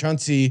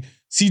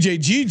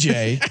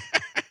CJGJ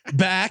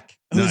back.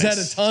 Who's had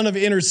a ton of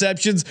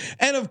interceptions.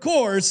 And of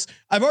course,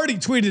 I've already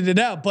tweeted it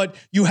out, but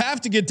you have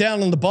to get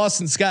down on the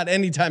Boston Scott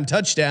anytime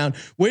touchdown.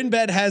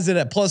 WinBet has it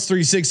at plus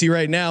 360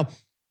 right now.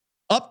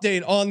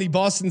 Update on the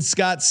Boston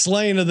Scott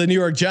slaying of the New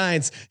York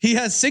Giants. He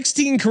has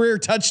 16 career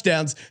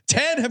touchdowns.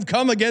 10 have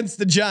come against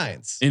the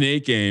Giants. In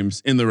 8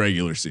 games in the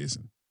regular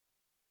season.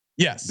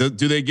 Yes. Do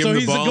they give him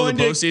the ball in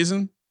the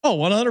postseason? Oh,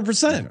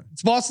 100%.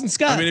 It's Boston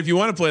Scott. I mean, if you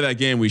want to play that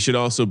game, we should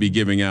also be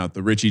giving out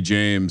the Richie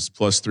James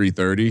plus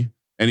 330.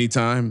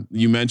 Anytime.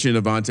 You mentioned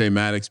Avonte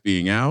Maddox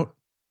being out.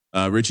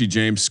 Richie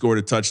James scored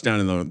a touchdown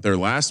in their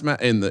last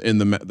in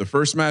the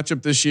first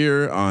matchup this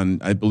year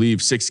on, I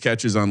believe, 6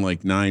 catches on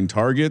like 9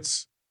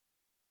 targets.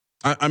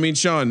 I mean,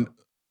 Sean,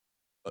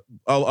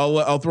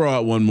 I'll throw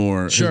out one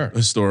more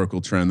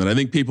historical trend that I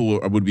think people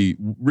would be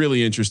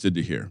really interested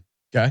to hear.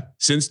 Okay.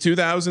 Since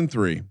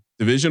 2003,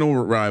 divisional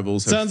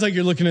rivals. Sounds like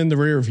you're looking in the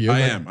rear view.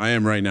 I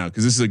am right now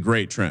because this is a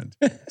great trend.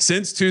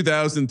 Since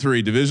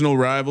 2003, divisional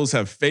rivals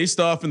have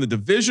faced off in the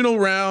divisional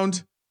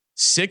round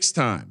 6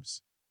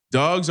 times.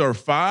 Dogs are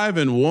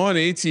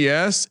 5-1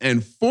 ATS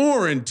and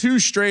 4-2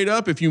 straight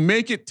up. If you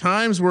make it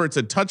times where it's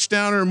a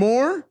touchdown or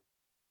more,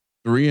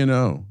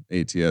 3-0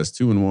 ATS,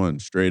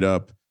 2-1 straight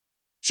up.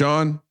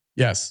 Sean,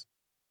 yes,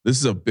 this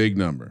is a big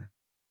number.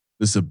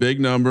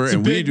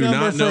 And we do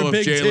not know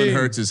if Jalen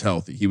Hurts is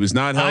healthy. He was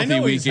not healthy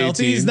week 18.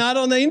 He's not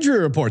on the injury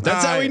report.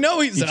 That's how we know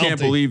he's healthy. You can't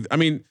believe. I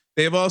mean,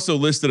 they've also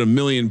listed 1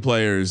 million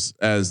players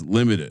as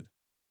limited.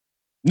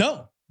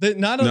 No,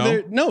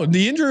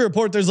 the injury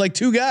report. There's like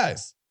 2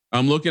 guys.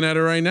 I'm looking at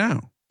it right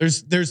now.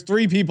 There's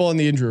 3 people in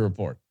the injury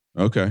report.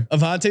 Okay.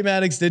 Avonte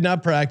Maddox did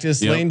not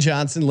practice. Yep. Lane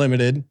Johnson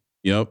limited.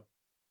 Yep.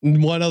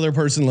 1 other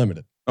person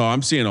limited. Oh,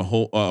 I'm seeing a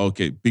whole.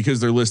 Okay, because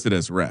they're listed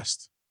as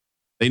rest.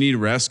 They need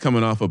rest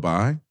coming off a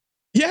bye.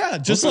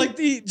 Yeah,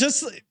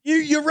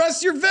 you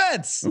rest your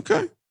vets.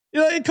 Okay.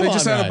 They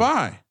just had a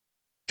bye.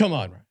 Come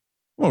on, Ryan.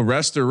 Well,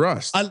 rest or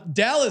rust.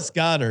 Dallas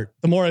Goedert.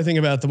 The more I think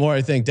about it, the more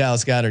I think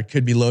Dallas Goedert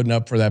could be loading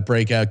up for that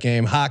breakout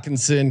game.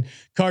 Hawkinson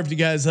carved you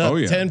guys up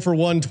 10 for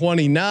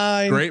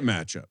 129. Great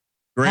matchup.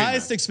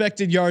 Highest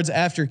expected yards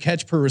after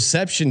catch per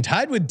reception,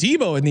 tied with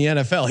Debo in the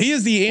NFL. He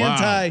is the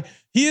anti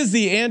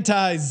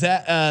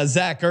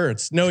Zach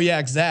Ertz. No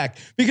yak Zach,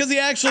 because he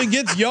actually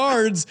gets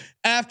yards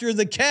after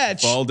the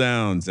catch. Fall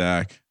down,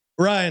 Zach.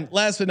 Ryan,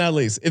 last but not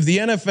least, if the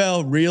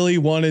NFL really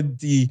wanted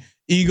the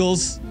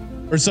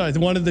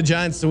wanted the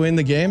Giants to win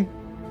the game,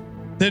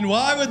 then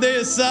why would they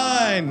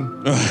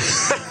assign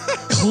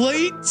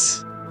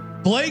Clete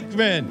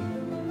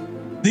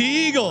Blakeman? The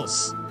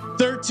Eagles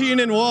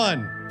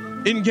 13-1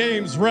 in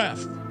games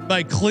ref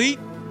by Clete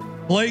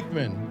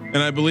Blakeman.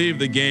 And I believe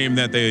the game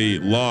that they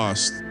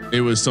lost,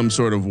 it was some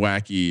sort of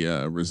wacky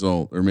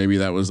result, or maybe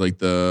that was like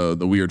the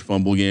weird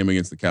fumble game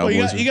against the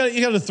Cowboys. Well,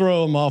 you got to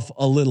throw them off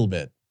a little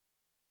bit.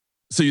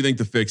 So you think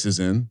the fix is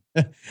in?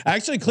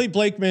 Actually, Clete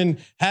Blakeman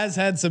has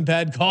had some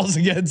bad calls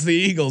against the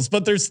Eagles,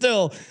 but they're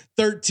still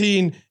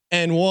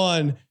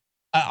 13-1.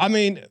 I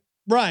mean,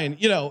 Brian,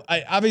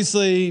 I'm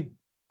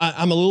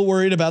a little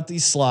worried about the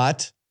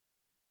slot,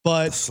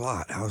 but the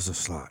slot. How's the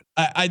slot?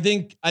 I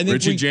think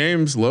Richie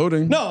James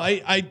loading. No,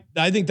 I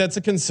think that's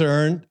a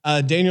concern.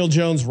 Daniel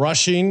Jones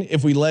rushing.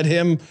 If we let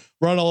him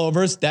run all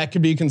over us, that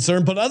could be a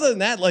concern. But other than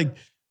that, like,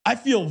 I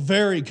feel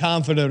very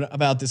confident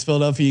about this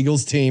Philadelphia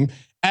Eagles team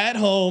at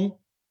home.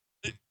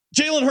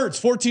 Jalen Hurts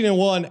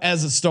 14-1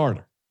 as a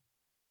starter.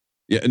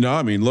 Yeah, no,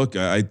 I mean, look,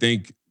 I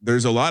think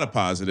there's a lot of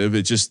positive.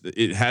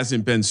 It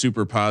hasn't been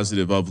super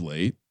positive of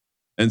late.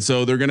 And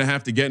so they're going to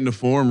have to get into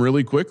form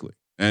really quickly.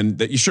 And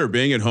that sure,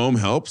 being at home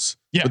helps.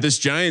 Yeah. But this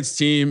Giants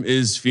team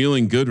is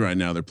feeling good right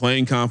now. They're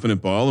playing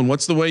confident ball. And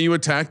what's the way you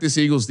attack this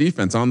Eagles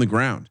defense? On the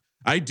ground.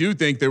 I do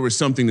think there was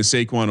something to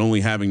Saquon only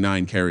having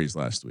 9 carries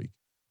last week.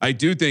 I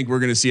do think we're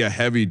going to see a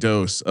heavy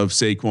dose of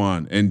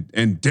Saquon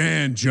and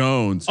Dan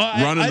Jones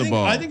running the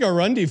ball. I think our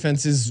run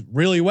defense is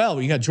really well.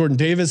 We got Jordan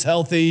Davis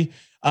healthy.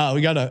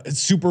 We got a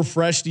super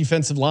fresh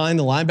defensive line.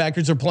 The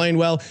linebackers are playing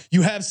well.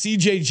 You have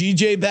CJ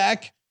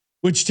GJ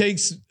which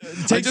takes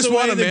I just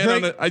want a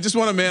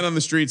man on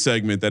the street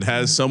segment that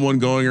has someone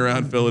going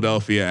around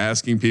Philadelphia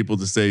asking people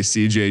to say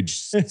CJ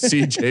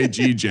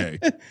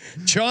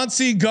GJ.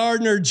 Chauncey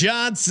Gardner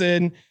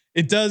Johnson.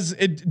 It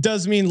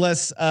does mean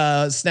less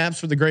snaps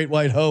for the Great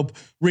White Hope,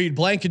 Reed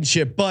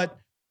Blankenship, but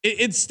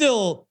it's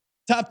still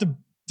top to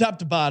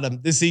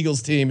bottom. This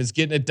Eagles team is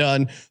getting it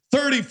done.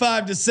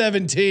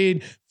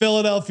 35-17.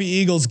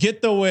 Philadelphia Eagles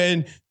get the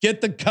win,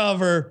 get the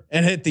cover,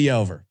 and hit the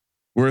over.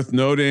 Worth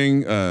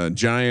noting,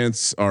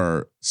 Giants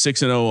are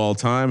 6-0 all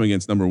time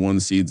against number 1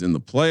 seeds in the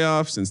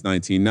playoffs since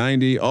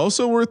 1990.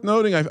 Also worth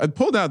noting, I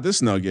pulled out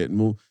this nugget.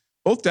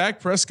 Both Dak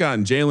Prescott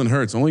and Jalen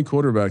Hurts, only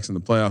quarterbacks in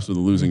the playoffs with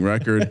a losing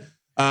record.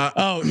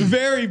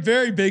 Very,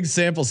 very big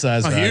sample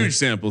size. Huge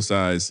sample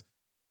size.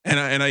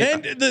 And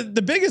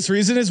the biggest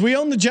reason is we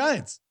own the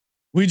Giants.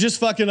 We just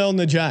fucking own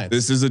the Giants.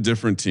 This is a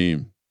different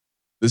team.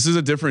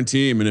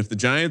 And if the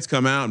Giants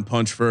come out and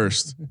punch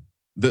first,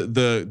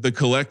 the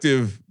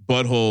collective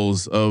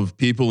buttholes of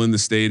people in the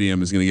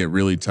stadium is going to get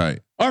really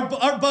tight. Our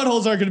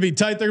buttholes aren't going to be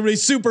tight. They're going to be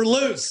super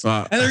loose,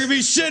 and they're going to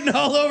be shitting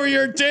all over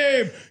your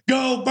team.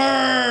 Go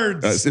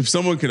Birds! If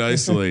someone could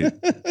isolate,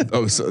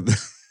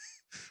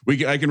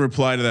 I can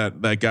reply to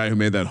that guy who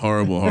made that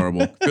horrible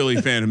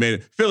Philly fan who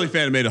made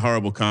a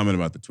horrible comment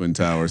about the Twin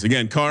Towers.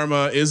 Again,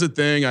 karma is a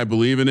thing. I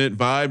believe in it.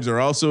 Vibes are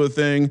also a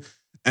thing.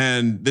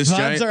 And this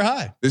vibes are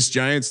high. This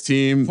Giants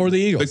team for the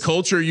Eagles, the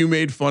culture you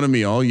made fun of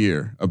me all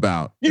year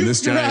about.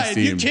 This Giants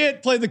team, you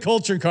can't play the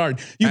culture card.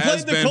 You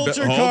played the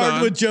culture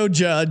card with Joe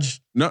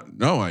Judge. No,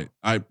 I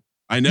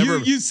never.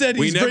 You said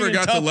we never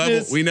got to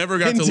level. We never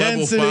got to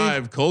level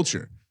 5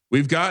 culture.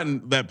 We've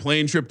gotten that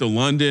plane trip to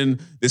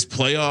London, this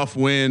playoff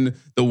win,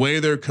 the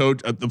way they're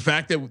coached, the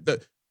fact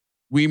that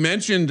we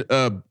mentioned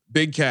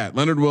Big Cat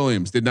Leonard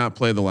Williams did not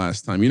play the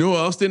last time. You know who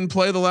else didn't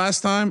play the last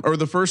time or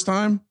the first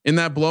time in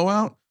that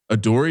blowout?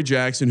 Adoree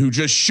Jackson, who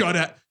just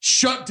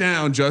shut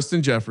down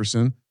Justin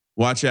Jefferson.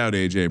 Watch out,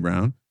 AJ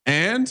Brown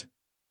and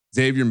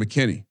Xavier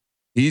McKinney.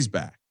 He's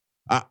back.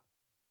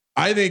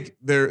 I think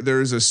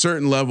there's a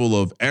certain level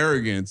of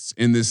arrogance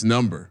in this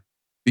number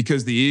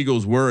because the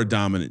Eagles were a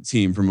dominant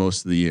team for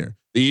most of the year.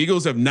 The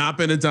Eagles have not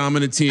been a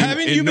dominant team.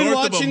 Haven't you been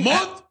watching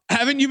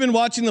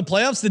the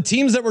playoffs? The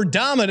teams that were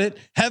dominant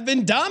have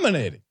been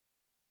dominating.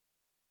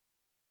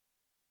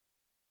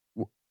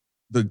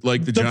 The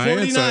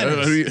Giants.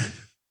 49ers.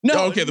 The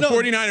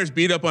 49ers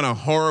beat up on a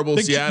horrible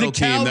Seattle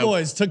team. The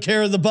Cowboys took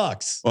care of the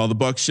Bucks. Well, the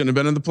Bucks shouldn't have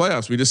been in the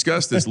playoffs. We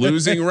discussed this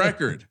losing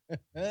record.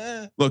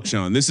 Look,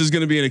 Sean, this is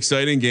going to be an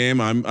exciting game.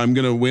 I'm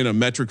going to win a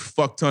metric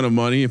fuck ton of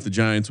money if the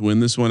Giants win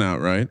this one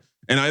outright.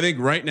 And I think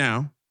right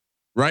now,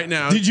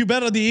 did you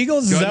bet on the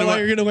Eagles? Is that why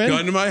you're going to win?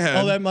 Gun to my head.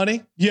 All that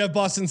money? You have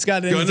Boston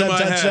Scott in gun to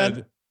my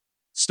head.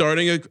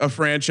 Starting a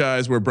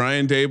franchise where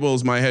Brian Daboll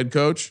is my head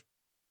coach.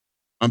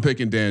 I'm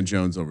picking Dan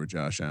Jones over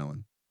Josh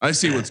Allen. I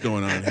see what's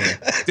going on here.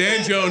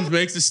 Dan Jones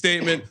makes a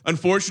statement.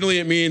 Unfortunately,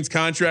 it means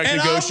contract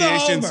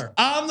negotiations.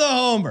 I'm the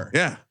homer.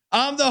 Yeah.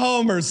 I'm the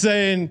homer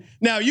saying,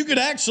 now you could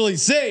actually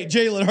say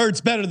Jalen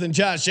Hurts better than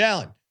Josh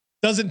Allen.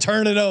 Doesn't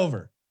turn it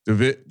over.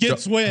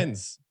 Gets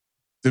wins.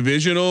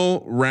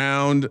 Divisional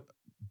round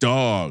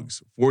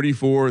dogs.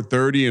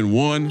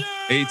 44-30-1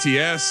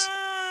 ATS.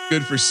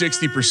 Good for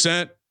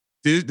 60%.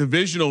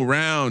 Divisional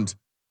round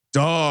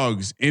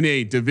dogs in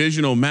a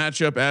divisional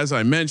matchup, as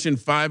I mentioned,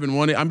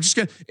 5-1. I'm just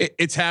gonna.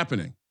 It's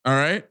happening. All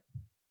right.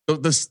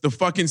 The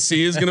fucking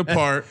sea is gonna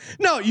part.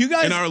 No, you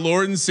guys and our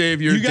Lord and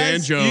Savior Dan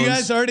Jones. You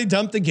guys already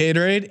dumped the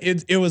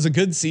Gatorade. It was a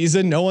good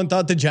season. No one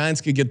thought the Giants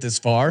could get this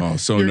far. Oh,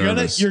 so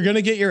nervous. You're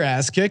gonna get your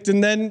ass kicked,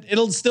 and then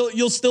you'll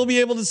still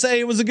be able to say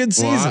it was a good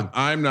season.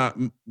 I'm not.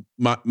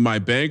 My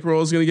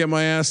bankroll is gonna get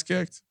my ass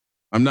kicked.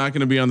 I'm not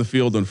gonna be on the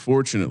field,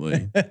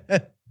 unfortunately.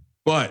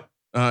 But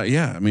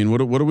yeah, I mean,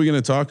 what are we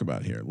going to talk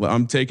about here?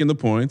 I'm taking the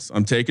points.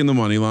 I'm taking the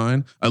money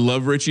line. I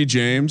love Richie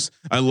James.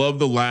 I love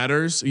the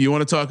ladders. You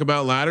want to talk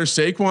about ladders?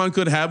 Saquon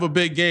could have a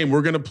big game.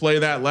 We're going to play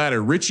that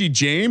ladder. Richie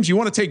James. You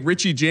want to take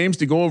Richie James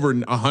to go over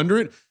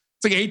 100?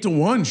 It's like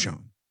 8-1,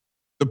 Sean.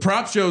 The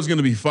prop show is going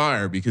to be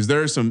fire because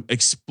there are some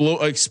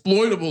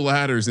exploitable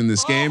ladders in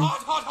this game.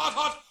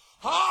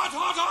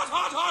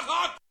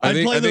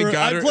 I play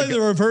the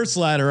reverse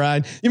ladder,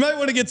 Ryan. You might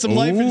want to get some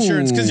life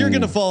insurance because you're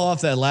going to fall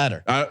off that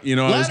ladder. I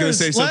was going to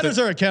say something. Ladders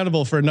are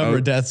accountable for a number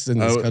of deaths in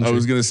this country. I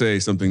was going to say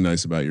something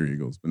nice about your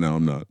Eagles, but now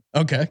I'm not.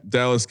 Okay.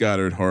 Dallas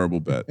Goedert,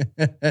 horrible bet.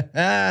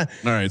 All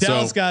right.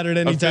 Dallas Goedert,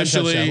 anytime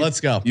touchdown.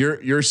 Let's go.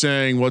 You're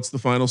saying what's the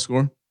final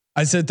score?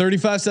 I said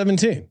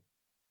 35-17.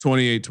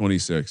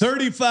 28-26.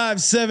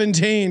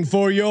 35-17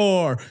 for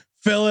your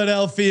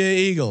Philadelphia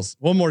Eagles.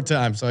 One more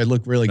time, so I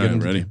look really good.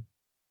 Right, ready?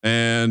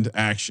 And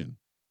action.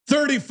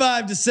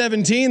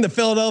 35-17. The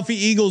Philadelphia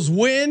Eagles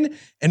win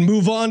and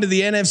move on to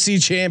the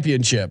NFC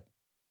Championship.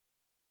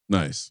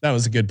 Nice. That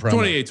was a good promo.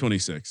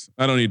 28-26.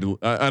 I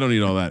don't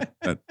need all that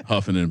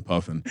huffing and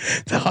puffing.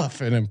 The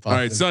huffing and puffing.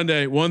 All right,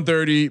 Sunday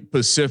 1:30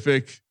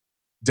 Pacific.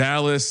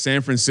 Dallas,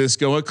 San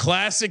Francisco, a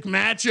classic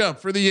matchup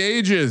for the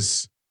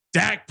ages.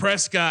 Dak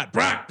Prescott,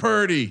 Brock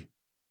Purdy.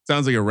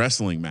 Sounds like a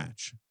wrestling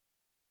match.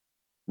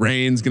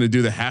 Rain's going to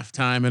do the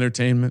halftime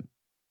entertainment.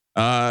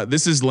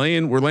 This is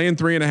we're laying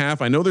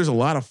 3.5. I know there's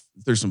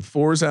some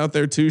 4s out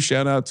there too.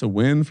 Shout out to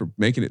Win for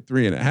making it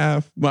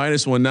 3.5.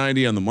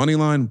 -190 on the money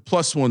line,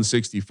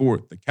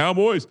 +164. The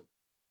Cowboys,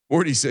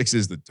 46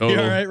 is the total.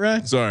 You all right,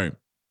 Ryan? Sorry.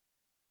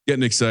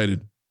 Getting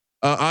excited.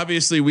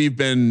 Obviously we've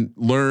been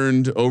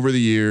learned over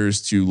the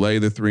years to lay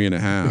the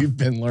 3.5. We've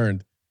been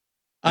learned.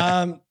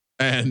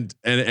 And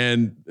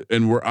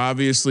we're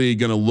obviously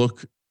going to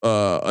look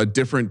a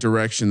different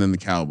direction than the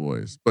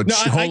Cowboys. But no,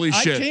 holy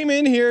shit. I came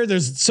in here.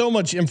 There's so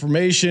much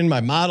information.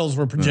 My models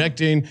were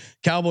projecting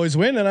Cowboys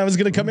win. And I was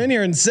going to come in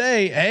here and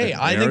say, hey,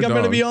 I think I'm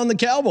going to be on the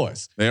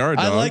Cowboys. They are a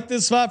dog. I like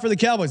this spot for the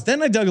Cowboys.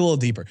 Then I dug a little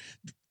deeper.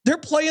 They're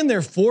playing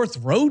their 4th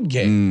road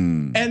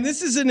game. And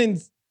this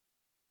isn't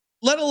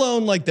let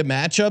alone like the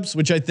matchups,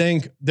 which I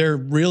think they're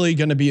really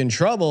going to be in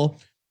trouble.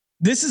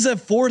 This is a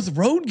 4th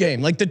road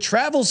game. Like the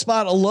travel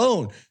spot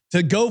alone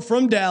to go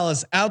from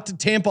Dallas out to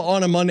Tampa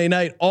on a Monday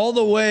night, all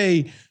the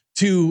way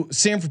to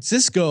San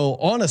Francisco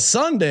on a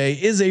Sunday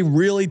is a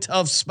really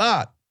tough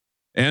spot.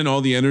 And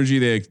all the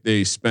energy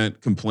they spent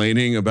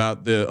complaining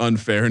about the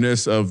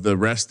unfairness of the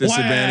rest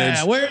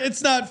disadvantage. Where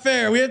it's not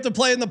fair. We have to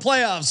play in the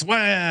playoffs.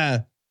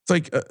 It's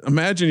like,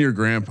 imagine your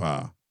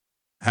grandpa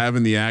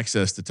having the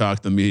access to talk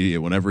to the media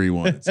whenever he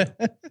wants.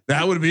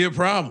 That would be a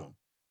problem.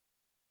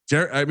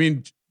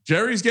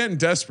 Jerry's getting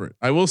desperate.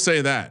 I will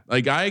say that.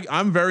 Like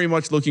I'm very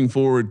much looking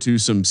forward to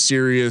some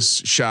serious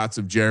shots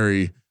of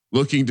Jerry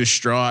looking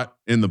distraught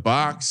in the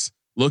box,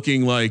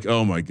 looking like,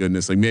 oh my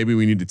goodness, like maybe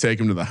we need to take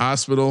him to the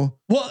hospital.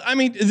 Well, I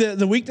mean,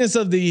 the weakness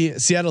of the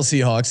Seattle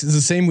Seahawks is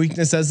the same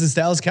weakness as this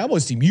Dallas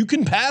Cowboys team. You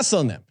can pass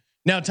on them.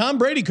 Now, Tom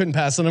Brady couldn't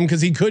pass on them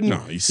because he couldn't. No,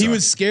 he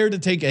was scared to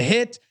take a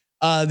hit.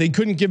 They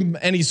couldn't give him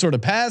any sort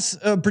of pass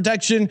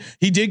protection.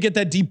 He did get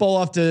that deep ball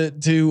off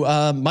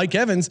to Mike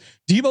Evans,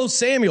 Deebo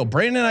Samuel,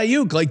 Brandon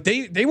Ayuk. Like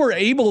they were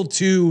able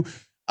to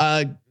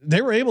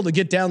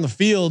get down the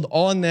field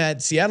on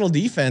that Seattle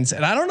defense.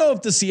 And I don't know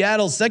if the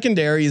Seattle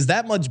secondary is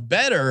that much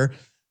better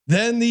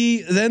than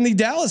the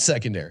Dallas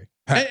secondary.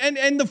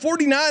 And the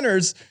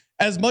 49ers,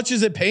 as much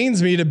as it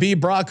pains me to be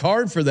Brock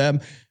Hard for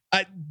them,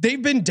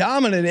 they've been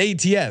dominant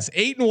ATS.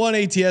 8-1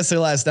 ATS their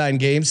last 9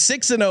 games,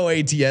 6-0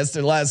 ATS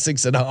their last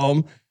 6 at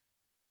home.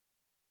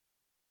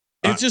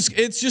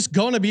 It's just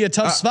going to be a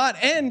tough spot,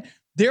 and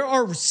there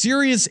are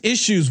serious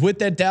issues with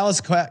that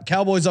Dallas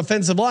Cowboys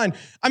offensive line.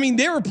 I mean,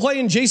 they were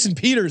playing Jason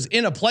Peters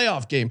in a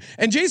playoff game,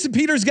 and Jason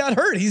Peters got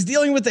hurt. He's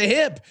dealing with a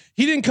hip.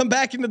 He didn't come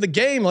back into the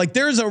game. Like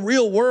there's a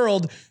real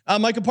world.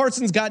 Micah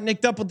Parsons got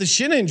nicked up with the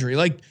shin injury.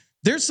 Like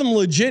there's some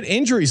legit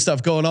injury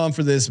stuff going on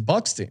for this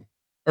Bucs team.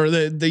 Or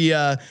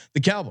the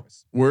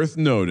Cowboys. Worth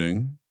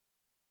noting,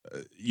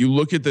 you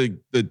look at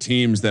the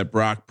teams that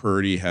Brock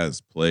Purdy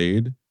has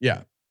played.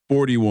 Yeah,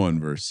 41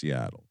 versus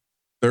Seattle,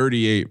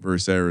 38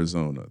 versus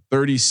Arizona,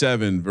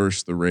 37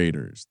 versus the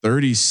Raiders,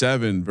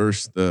 37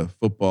 versus the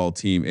football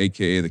team,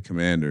 aka the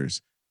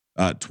Commanders,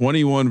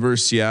 21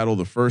 versus Seattle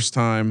the first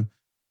time,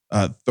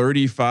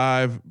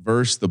 35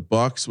 versus the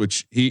Bucs,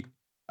 which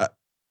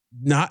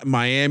not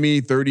Miami,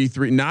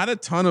 33. Not a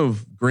ton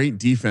of great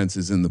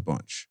defenses in the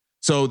bunch.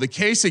 So the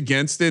case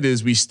against it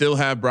is we still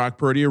have Brock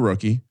Purdy, a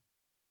rookie,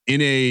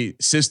 in a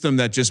system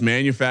that just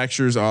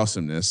manufactures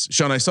awesomeness.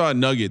 Sean, I saw a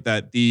nugget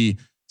that the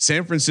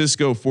San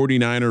Francisco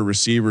 49er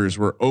receivers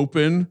were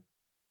open,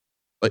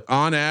 like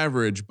on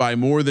average, by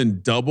more than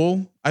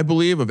double, I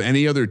believe, of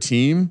any other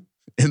team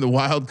in the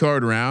wild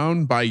card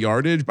round by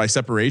yardage, by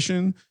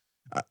separation.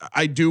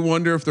 I do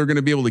wonder if they're going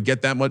to be able to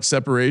get that much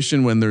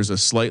separation when there's a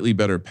slightly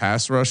better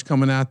pass rush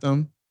coming at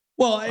them.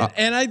 Well,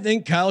 and I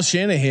think Kyle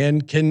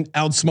Shanahan can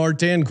outsmart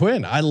Dan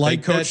Quinn. I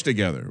like they coach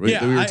together.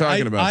 Yeah, we were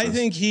talking about. I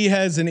think he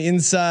has an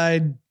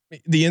inside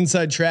the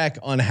inside track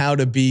on how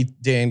to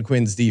beat Dan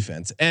Quinn's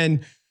defense.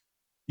 And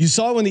you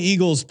saw when the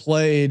Eagles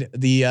played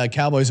the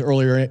Cowboys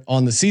earlier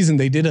on the season,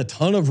 they did a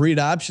ton of read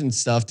option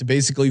stuff to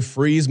basically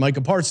freeze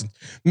Micah Parsons,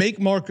 make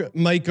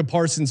Micah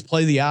Parsons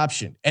play the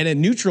option, and it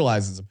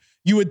neutralizes him.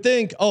 You would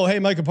think, oh, hey,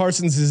 Micah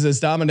Parsons is this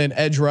dominant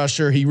edge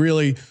rusher. He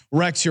really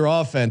wrecks your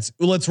offense.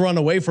 Let's run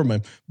away from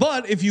him.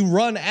 But if you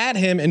run at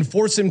him and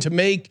force him to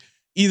make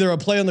either a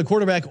play on the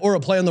quarterback or a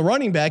play on the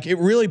running back, it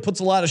really puts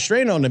a lot of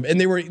strain on him. And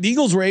the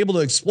Eagles were able to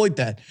exploit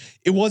that.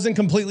 It wasn't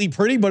completely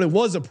pretty, but it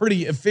was a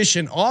pretty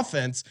efficient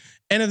offense.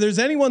 And if there's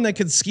anyone that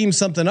could scheme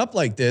something up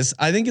like this,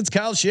 I think it's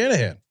Kyle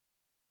Shanahan.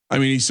 I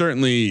mean,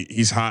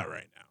 he's hot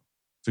right now.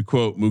 To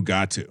quote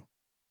Mugatu.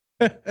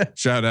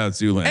 Shout out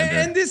Zoolander.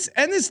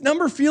 And this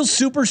number feels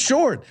super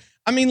short.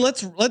 I mean,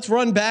 let's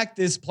run back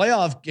this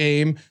playoff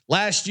game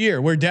last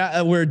year where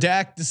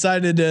Dak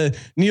decided to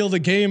kneel the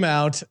game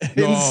out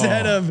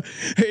instead of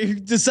he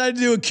decided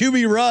to do a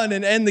QB run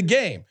and end the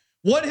game.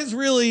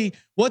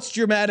 What's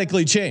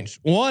dramatically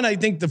changed? One, I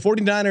think the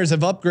 49ers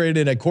have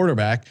upgraded at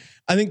quarterback.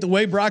 I think the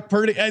way Brock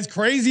Purdy, as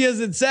crazy as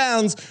it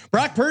sounds,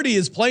 Brock Purdy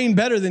is playing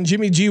better than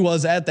Jimmy G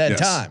was at that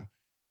time.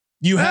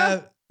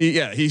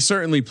 He's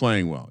certainly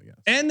playing well. Yeah.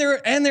 And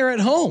they're at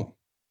home.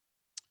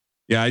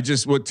 Yeah,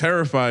 what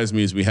terrifies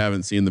me is we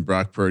haven't seen the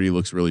Brock Purdy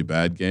looks really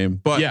bad game.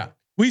 But yeah,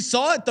 we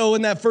saw it though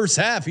in that first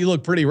half. He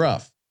looked pretty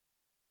rough.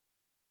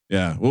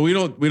 Yeah. Well, we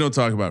don't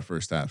talk about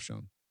first half,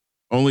 Sean.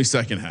 Only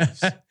second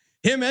half.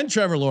 Him and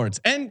Trevor Lawrence.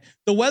 And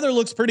the weather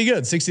looks pretty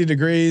good. 60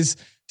 degrees,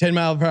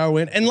 10-mile-per-hour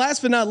wind. And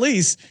last but not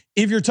least,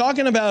 if you're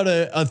talking about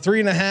a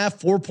 3.5,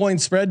 4 point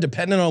spread,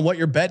 depending on what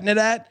you're betting it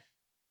at,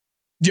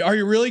 are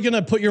you really going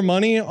to put your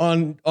money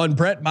on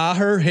Brett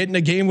Maher hitting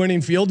a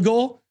game-winning field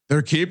goal?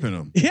 They're keeping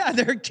him. Yeah,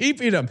 they're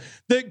keeping him.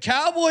 The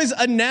Cowboys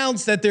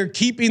announced that they're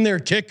keeping their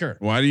kicker.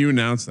 Why do you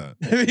announce that?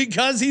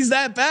 Because he's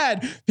that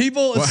bad.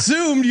 People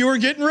assumed you were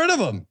getting rid of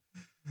him.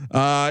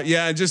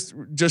 Yeah, just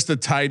to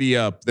tidy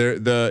up there.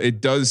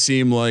 It does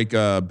seem like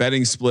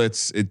betting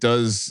splits.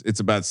 It's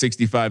about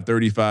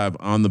 65-35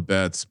 on the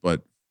bets,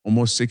 but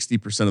almost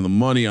 60% of the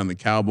money on the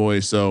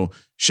Cowboys. So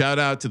shout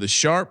out to the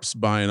Sharps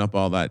buying up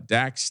all that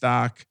Dak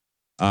stock.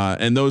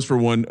 And those for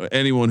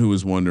anyone who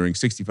was wondering,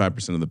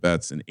 65% of the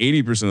bets and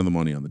 80% of the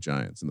money on the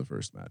Giants in the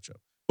first matchup.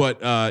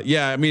 But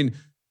yeah, I mean,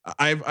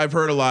 I've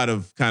heard a lot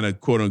of kind of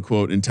quote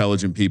unquote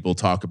intelligent people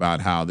talk about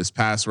how this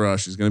pass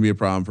rush is going to be a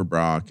problem for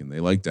Brock, and they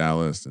like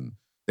Dallas, and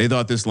they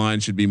thought this line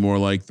should be more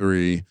like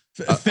 3.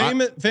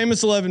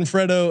 Famous 11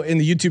 Fredo in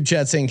the YouTube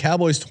chat saying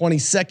Cowboys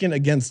 22nd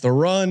against the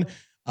run.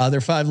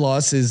 Their 5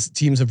 losses,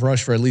 teams have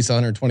rushed for at least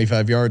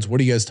 125 yards. What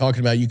are you guys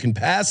talking about? You can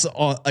pass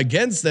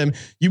against them.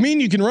 You mean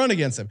you can run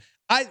against them?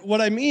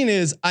 What I mean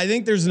is, I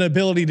think there's an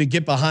ability to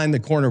get behind the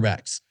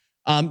cornerbacks.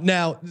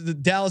 Now, the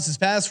Dallas's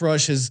pass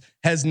rush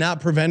has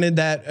not prevented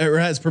that, or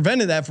has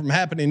prevented that from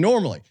happening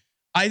normally.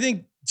 I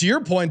think, to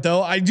your point,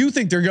 though, I do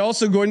think they're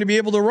also going to be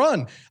able to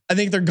run. I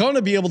think they're going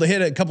to be able to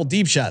hit a couple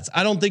deep shots.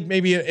 I don't think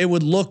maybe it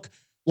would look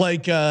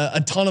like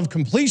a ton of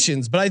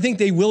completions, but I think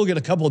they will get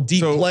a couple of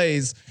deep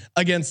plays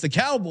against the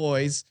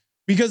Cowboys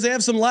because they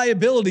have some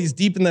liabilities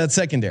deep in that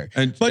secondary.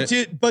 But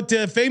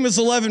to famous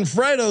 11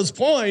 Fredo's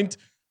point,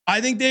 I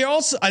think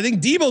Debo's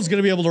going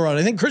to be able to run.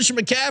 I think Christian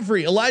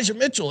McCaffrey, Elijah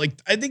Mitchell,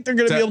 I think they're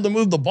going to be able to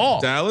move the ball.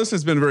 Dallas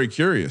has been very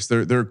curious.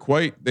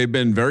 They've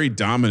been very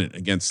dominant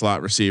against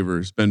slot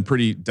receivers, been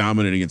pretty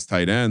dominant against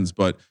tight ends,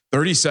 but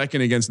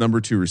 32nd against number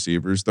 2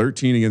 receivers,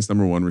 13 against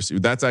number 1 receiver.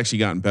 That's actually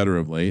gotten better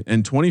of late,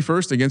 and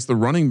 21st against the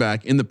running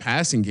back in the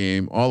passing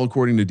game, all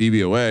according to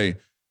DVOA.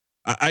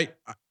 I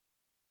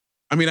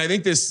mean, I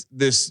think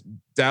this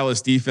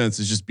Dallas defense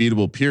is just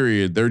beatable.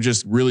 Period. They're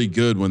just really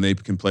good when they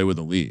can play with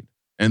a lead.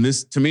 And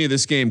to me,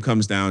 this game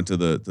comes down to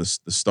the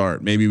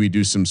start. Maybe we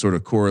do some sort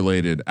of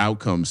correlated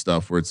outcome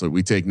stuff where it's like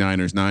we take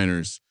Niners,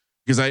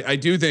 because I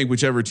do think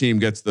whichever team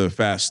gets the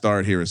fast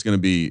start here is going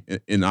to be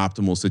an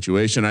optimal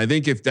situation. I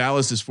think if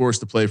Dallas is forced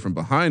to play from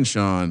behind,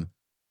 Sean,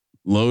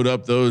 load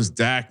up those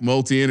Dak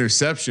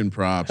multi-interception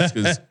props,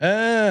 because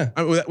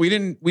we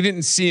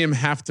didn't see him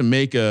have to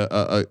make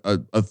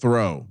a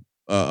throw,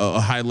 a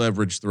high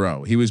leverage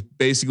throw. He was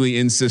basically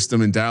in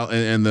system, and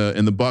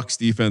the Bucs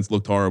defense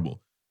looked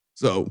horrible.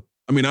 So.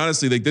 I mean,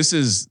 honestly, like this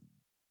is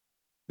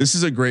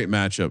a great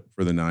matchup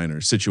for the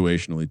Niners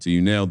situationally too.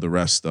 You nailed the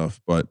rest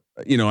stuff, but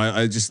you know,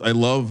 I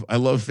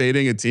love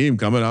fading a team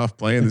coming off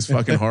playing this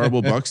fucking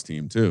horrible Bucs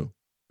team too.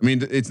 I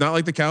mean, it's not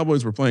like the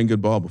Cowboys were playing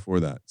good ball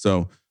before that.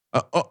 So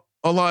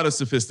a lot of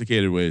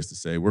sophisticated ways to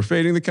say we're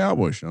fading the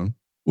Cowboys, Sean.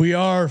 We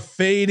are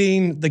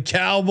fading the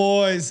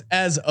Cowboys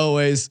as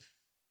always.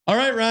 All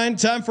right, Ryan,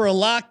 time for a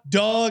lock,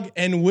 dog,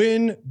 and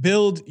win.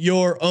 Build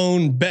your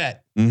own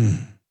bet.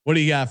 What do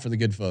you got for the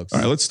good folks? All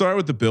right, let's start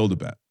with the build a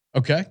bet.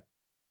 Okay.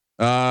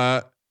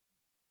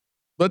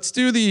 Let's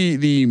do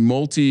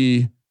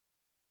the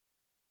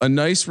a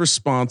nice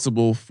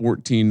responsible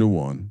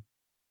 14-1.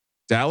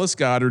 Dallas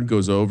Goedert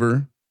goes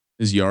over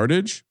his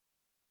yardage.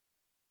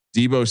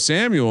 Deebo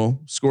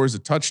Samuel scores a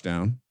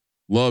touchdown.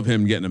 Love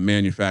him getting a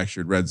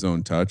manufactured red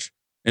zone touch.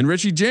 And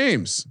Richie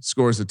James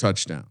scores a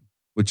touchdown.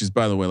 which is,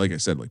 by the way, like I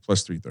said, like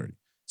plus 330.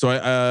 So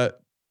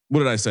what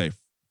did I say?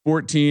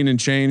 14 and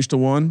change to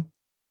 1.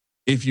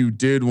 If you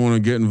did want to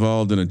get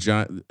involved in a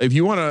giant, if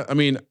you want to, I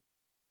mean,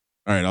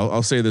 all right,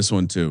 I'll say this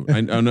one too.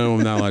 I know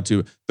I'm not allowed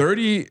to.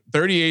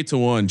 38 to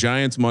 1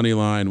 Giants money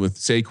line with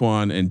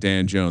Saquon and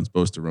Dan Jones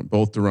both to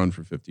run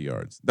for 50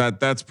 yards.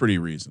 That's pretty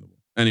reasonable.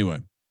 Anyway,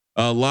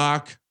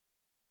 lock.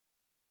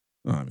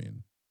 I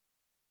mean,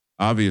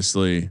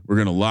 obviously we're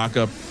going to lock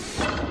up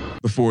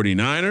the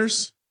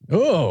 49ers.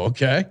 Oh,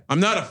 okay. I'm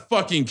not a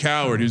fucking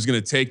coward who's going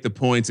to take the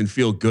points and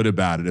feel good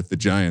about it if the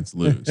Giants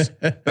lose.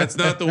 That's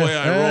not the way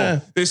I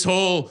roll. This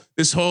whole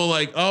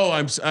like, oh,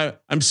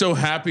 I'm so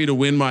happy to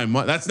win my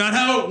money. That's not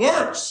how it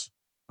works.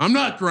 I'm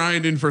not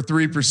grinding for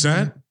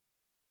 3%.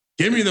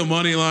 Give me the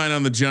money line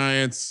on the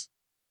Giants.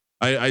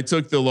 I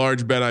took the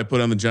large bet I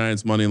put on the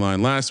Giants money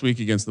line last week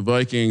against the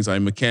Vikings. I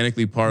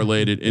mechanically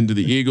parlayed it into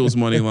the Eagles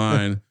money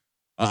line.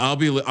 I'll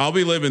be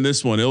living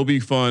this one. It'll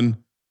be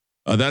fun.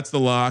 That's the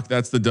lock.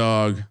 That's the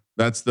dog.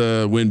 That's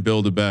the win,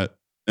 build a bet.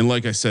 And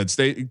like I said,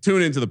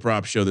 tune into the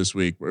prop show this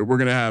week. We're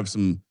going to have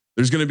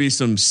there's going to be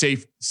some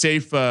safe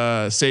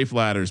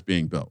ladders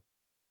being built.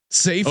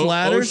 Safe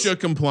ladders? OSHA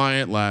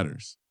compliant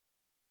ladders.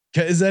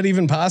 Is that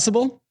even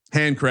possible?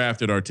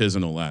 Handcrafted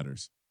artisanal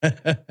ladders.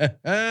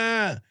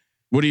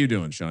 What are you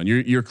doing, Sean?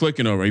 You're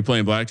clicking over. Are you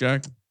playing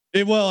blackjack?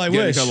 I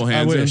wish.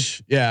 I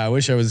wish. Yeah, I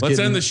wish I was. Let's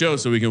end the show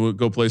so we can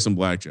go play some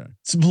blackjack.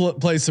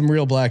 Play some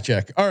real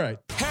blackjack. All right.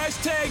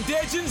 Hashtag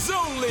Legends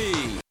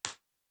Only.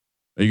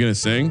 Are you gonna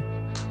sing?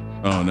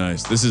 Oh,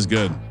 nice. This is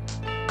good.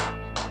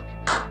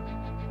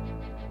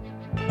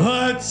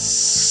 Let's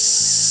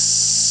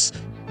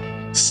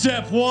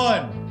step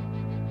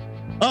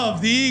 1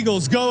 of the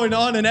Eagles going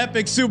on an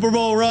epic Super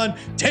Bowl run.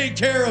 Take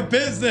care of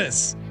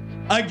business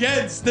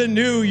against the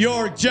New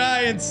York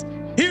Giants.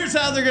 Here's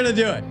how they're gonna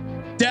do it.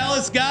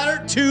 Dallas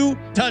Goedert 2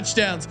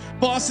 touchdowns.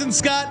 Boston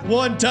Scott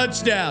 1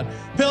 touchdown.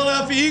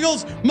 Philadelphia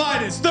Eagles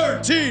minus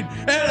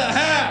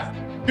 13.5.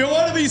 If you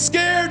want to be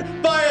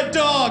scared, buy a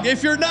dog.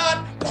 If you're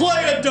not,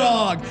 play a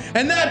dog.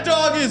 And that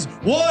dog is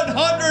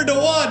 100 to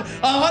 1.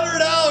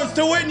 $100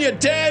 to win you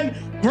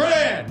 10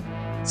 grand.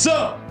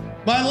 So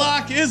my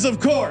lock is, of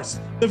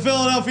course, the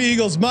Philadelphia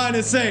Eagles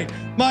minus 8.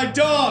 My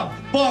dog,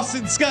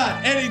 Boston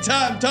Scott,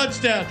 anytime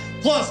touchdown,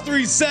 plus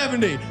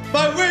 370.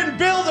 My win,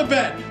 build a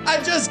bet.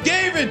 I just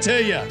gave it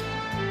to you.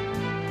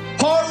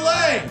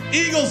 Parlay,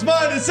 Eagles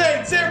minus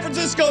 8, San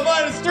Francisco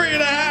minus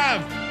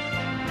 3.5.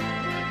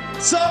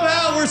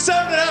 Somehow we're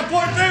 7.5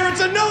 point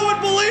favorites and no one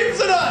believes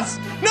in us.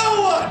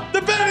 No one.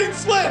 The betting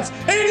splits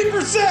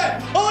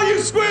 80%. All you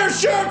square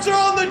sharps are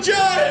on the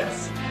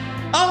Giants.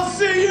 I'll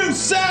see you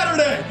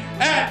Saturday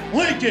at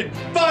Lincoln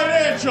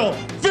Financial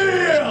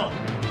Field.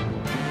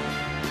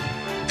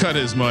 Cut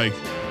his mic.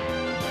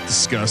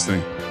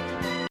 Disgusting.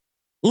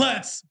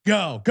 Let's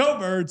go. Go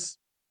Birds.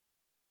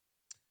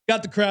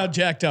 Got the crowd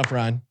jacked up,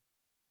 Ryan.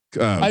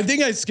 I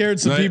think I scared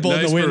some people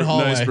in the win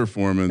hallway. Nice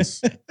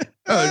performance.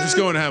 They're just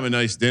going to have a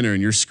nice dinner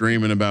and you're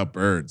screaming about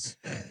birds.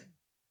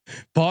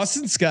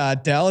 Boston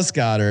Scott, Dallas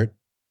Goedert,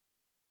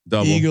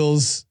 double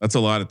Eagles. That's a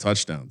lot of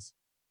touchdowns.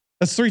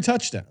 That's 3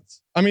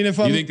 touchdowns. I mean, if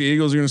you think the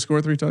Eagles are going to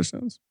score 3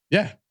 touchdowns?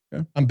 Yeah.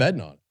 I'm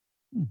betting on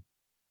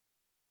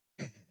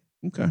it.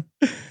 Okay.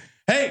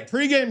 Hey,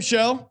 pregame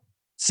show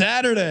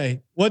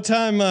Saturday. What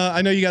time?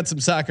 I know you got some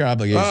soccer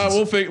obligations.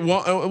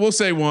 We'll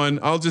say 1.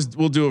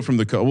 We'll do it from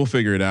we'll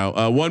figure it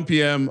out. 1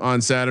 p.m.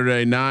 on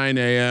Saturday, 9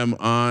 a.m.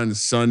 on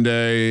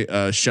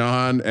Sunday.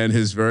 Sean and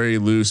his very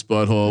loose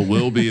butthole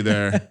will be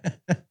there.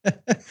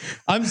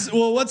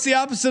 What's the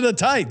opposite of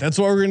tight? That's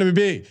what we're going to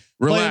be.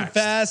 Relaxed,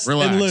 playing fast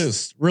and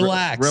loose.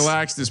 Relaxed.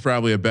 Relaxed is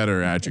probably a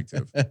better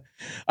adjective.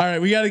 All right,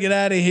 we got to get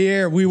out of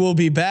here. We will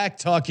be back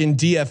talking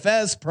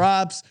DFS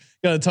props.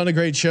 Got a ton of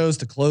great shows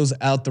to close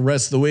out the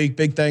rest of the week.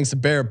 Big thanks to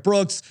Barrett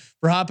Brooks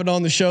for hopping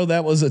on the show.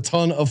 That was a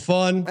ton of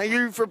fun. Thank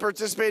you for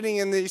participating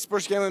in the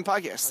Sports Gambling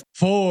Podcast.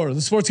 For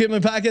the Sports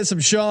Gambling Podcast, I'm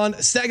Sean,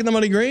 stacking the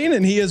money green,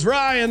 and he is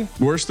Ryan.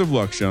 Worst of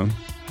luck, Sean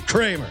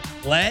Kramer.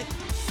 Let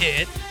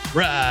it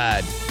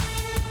ride.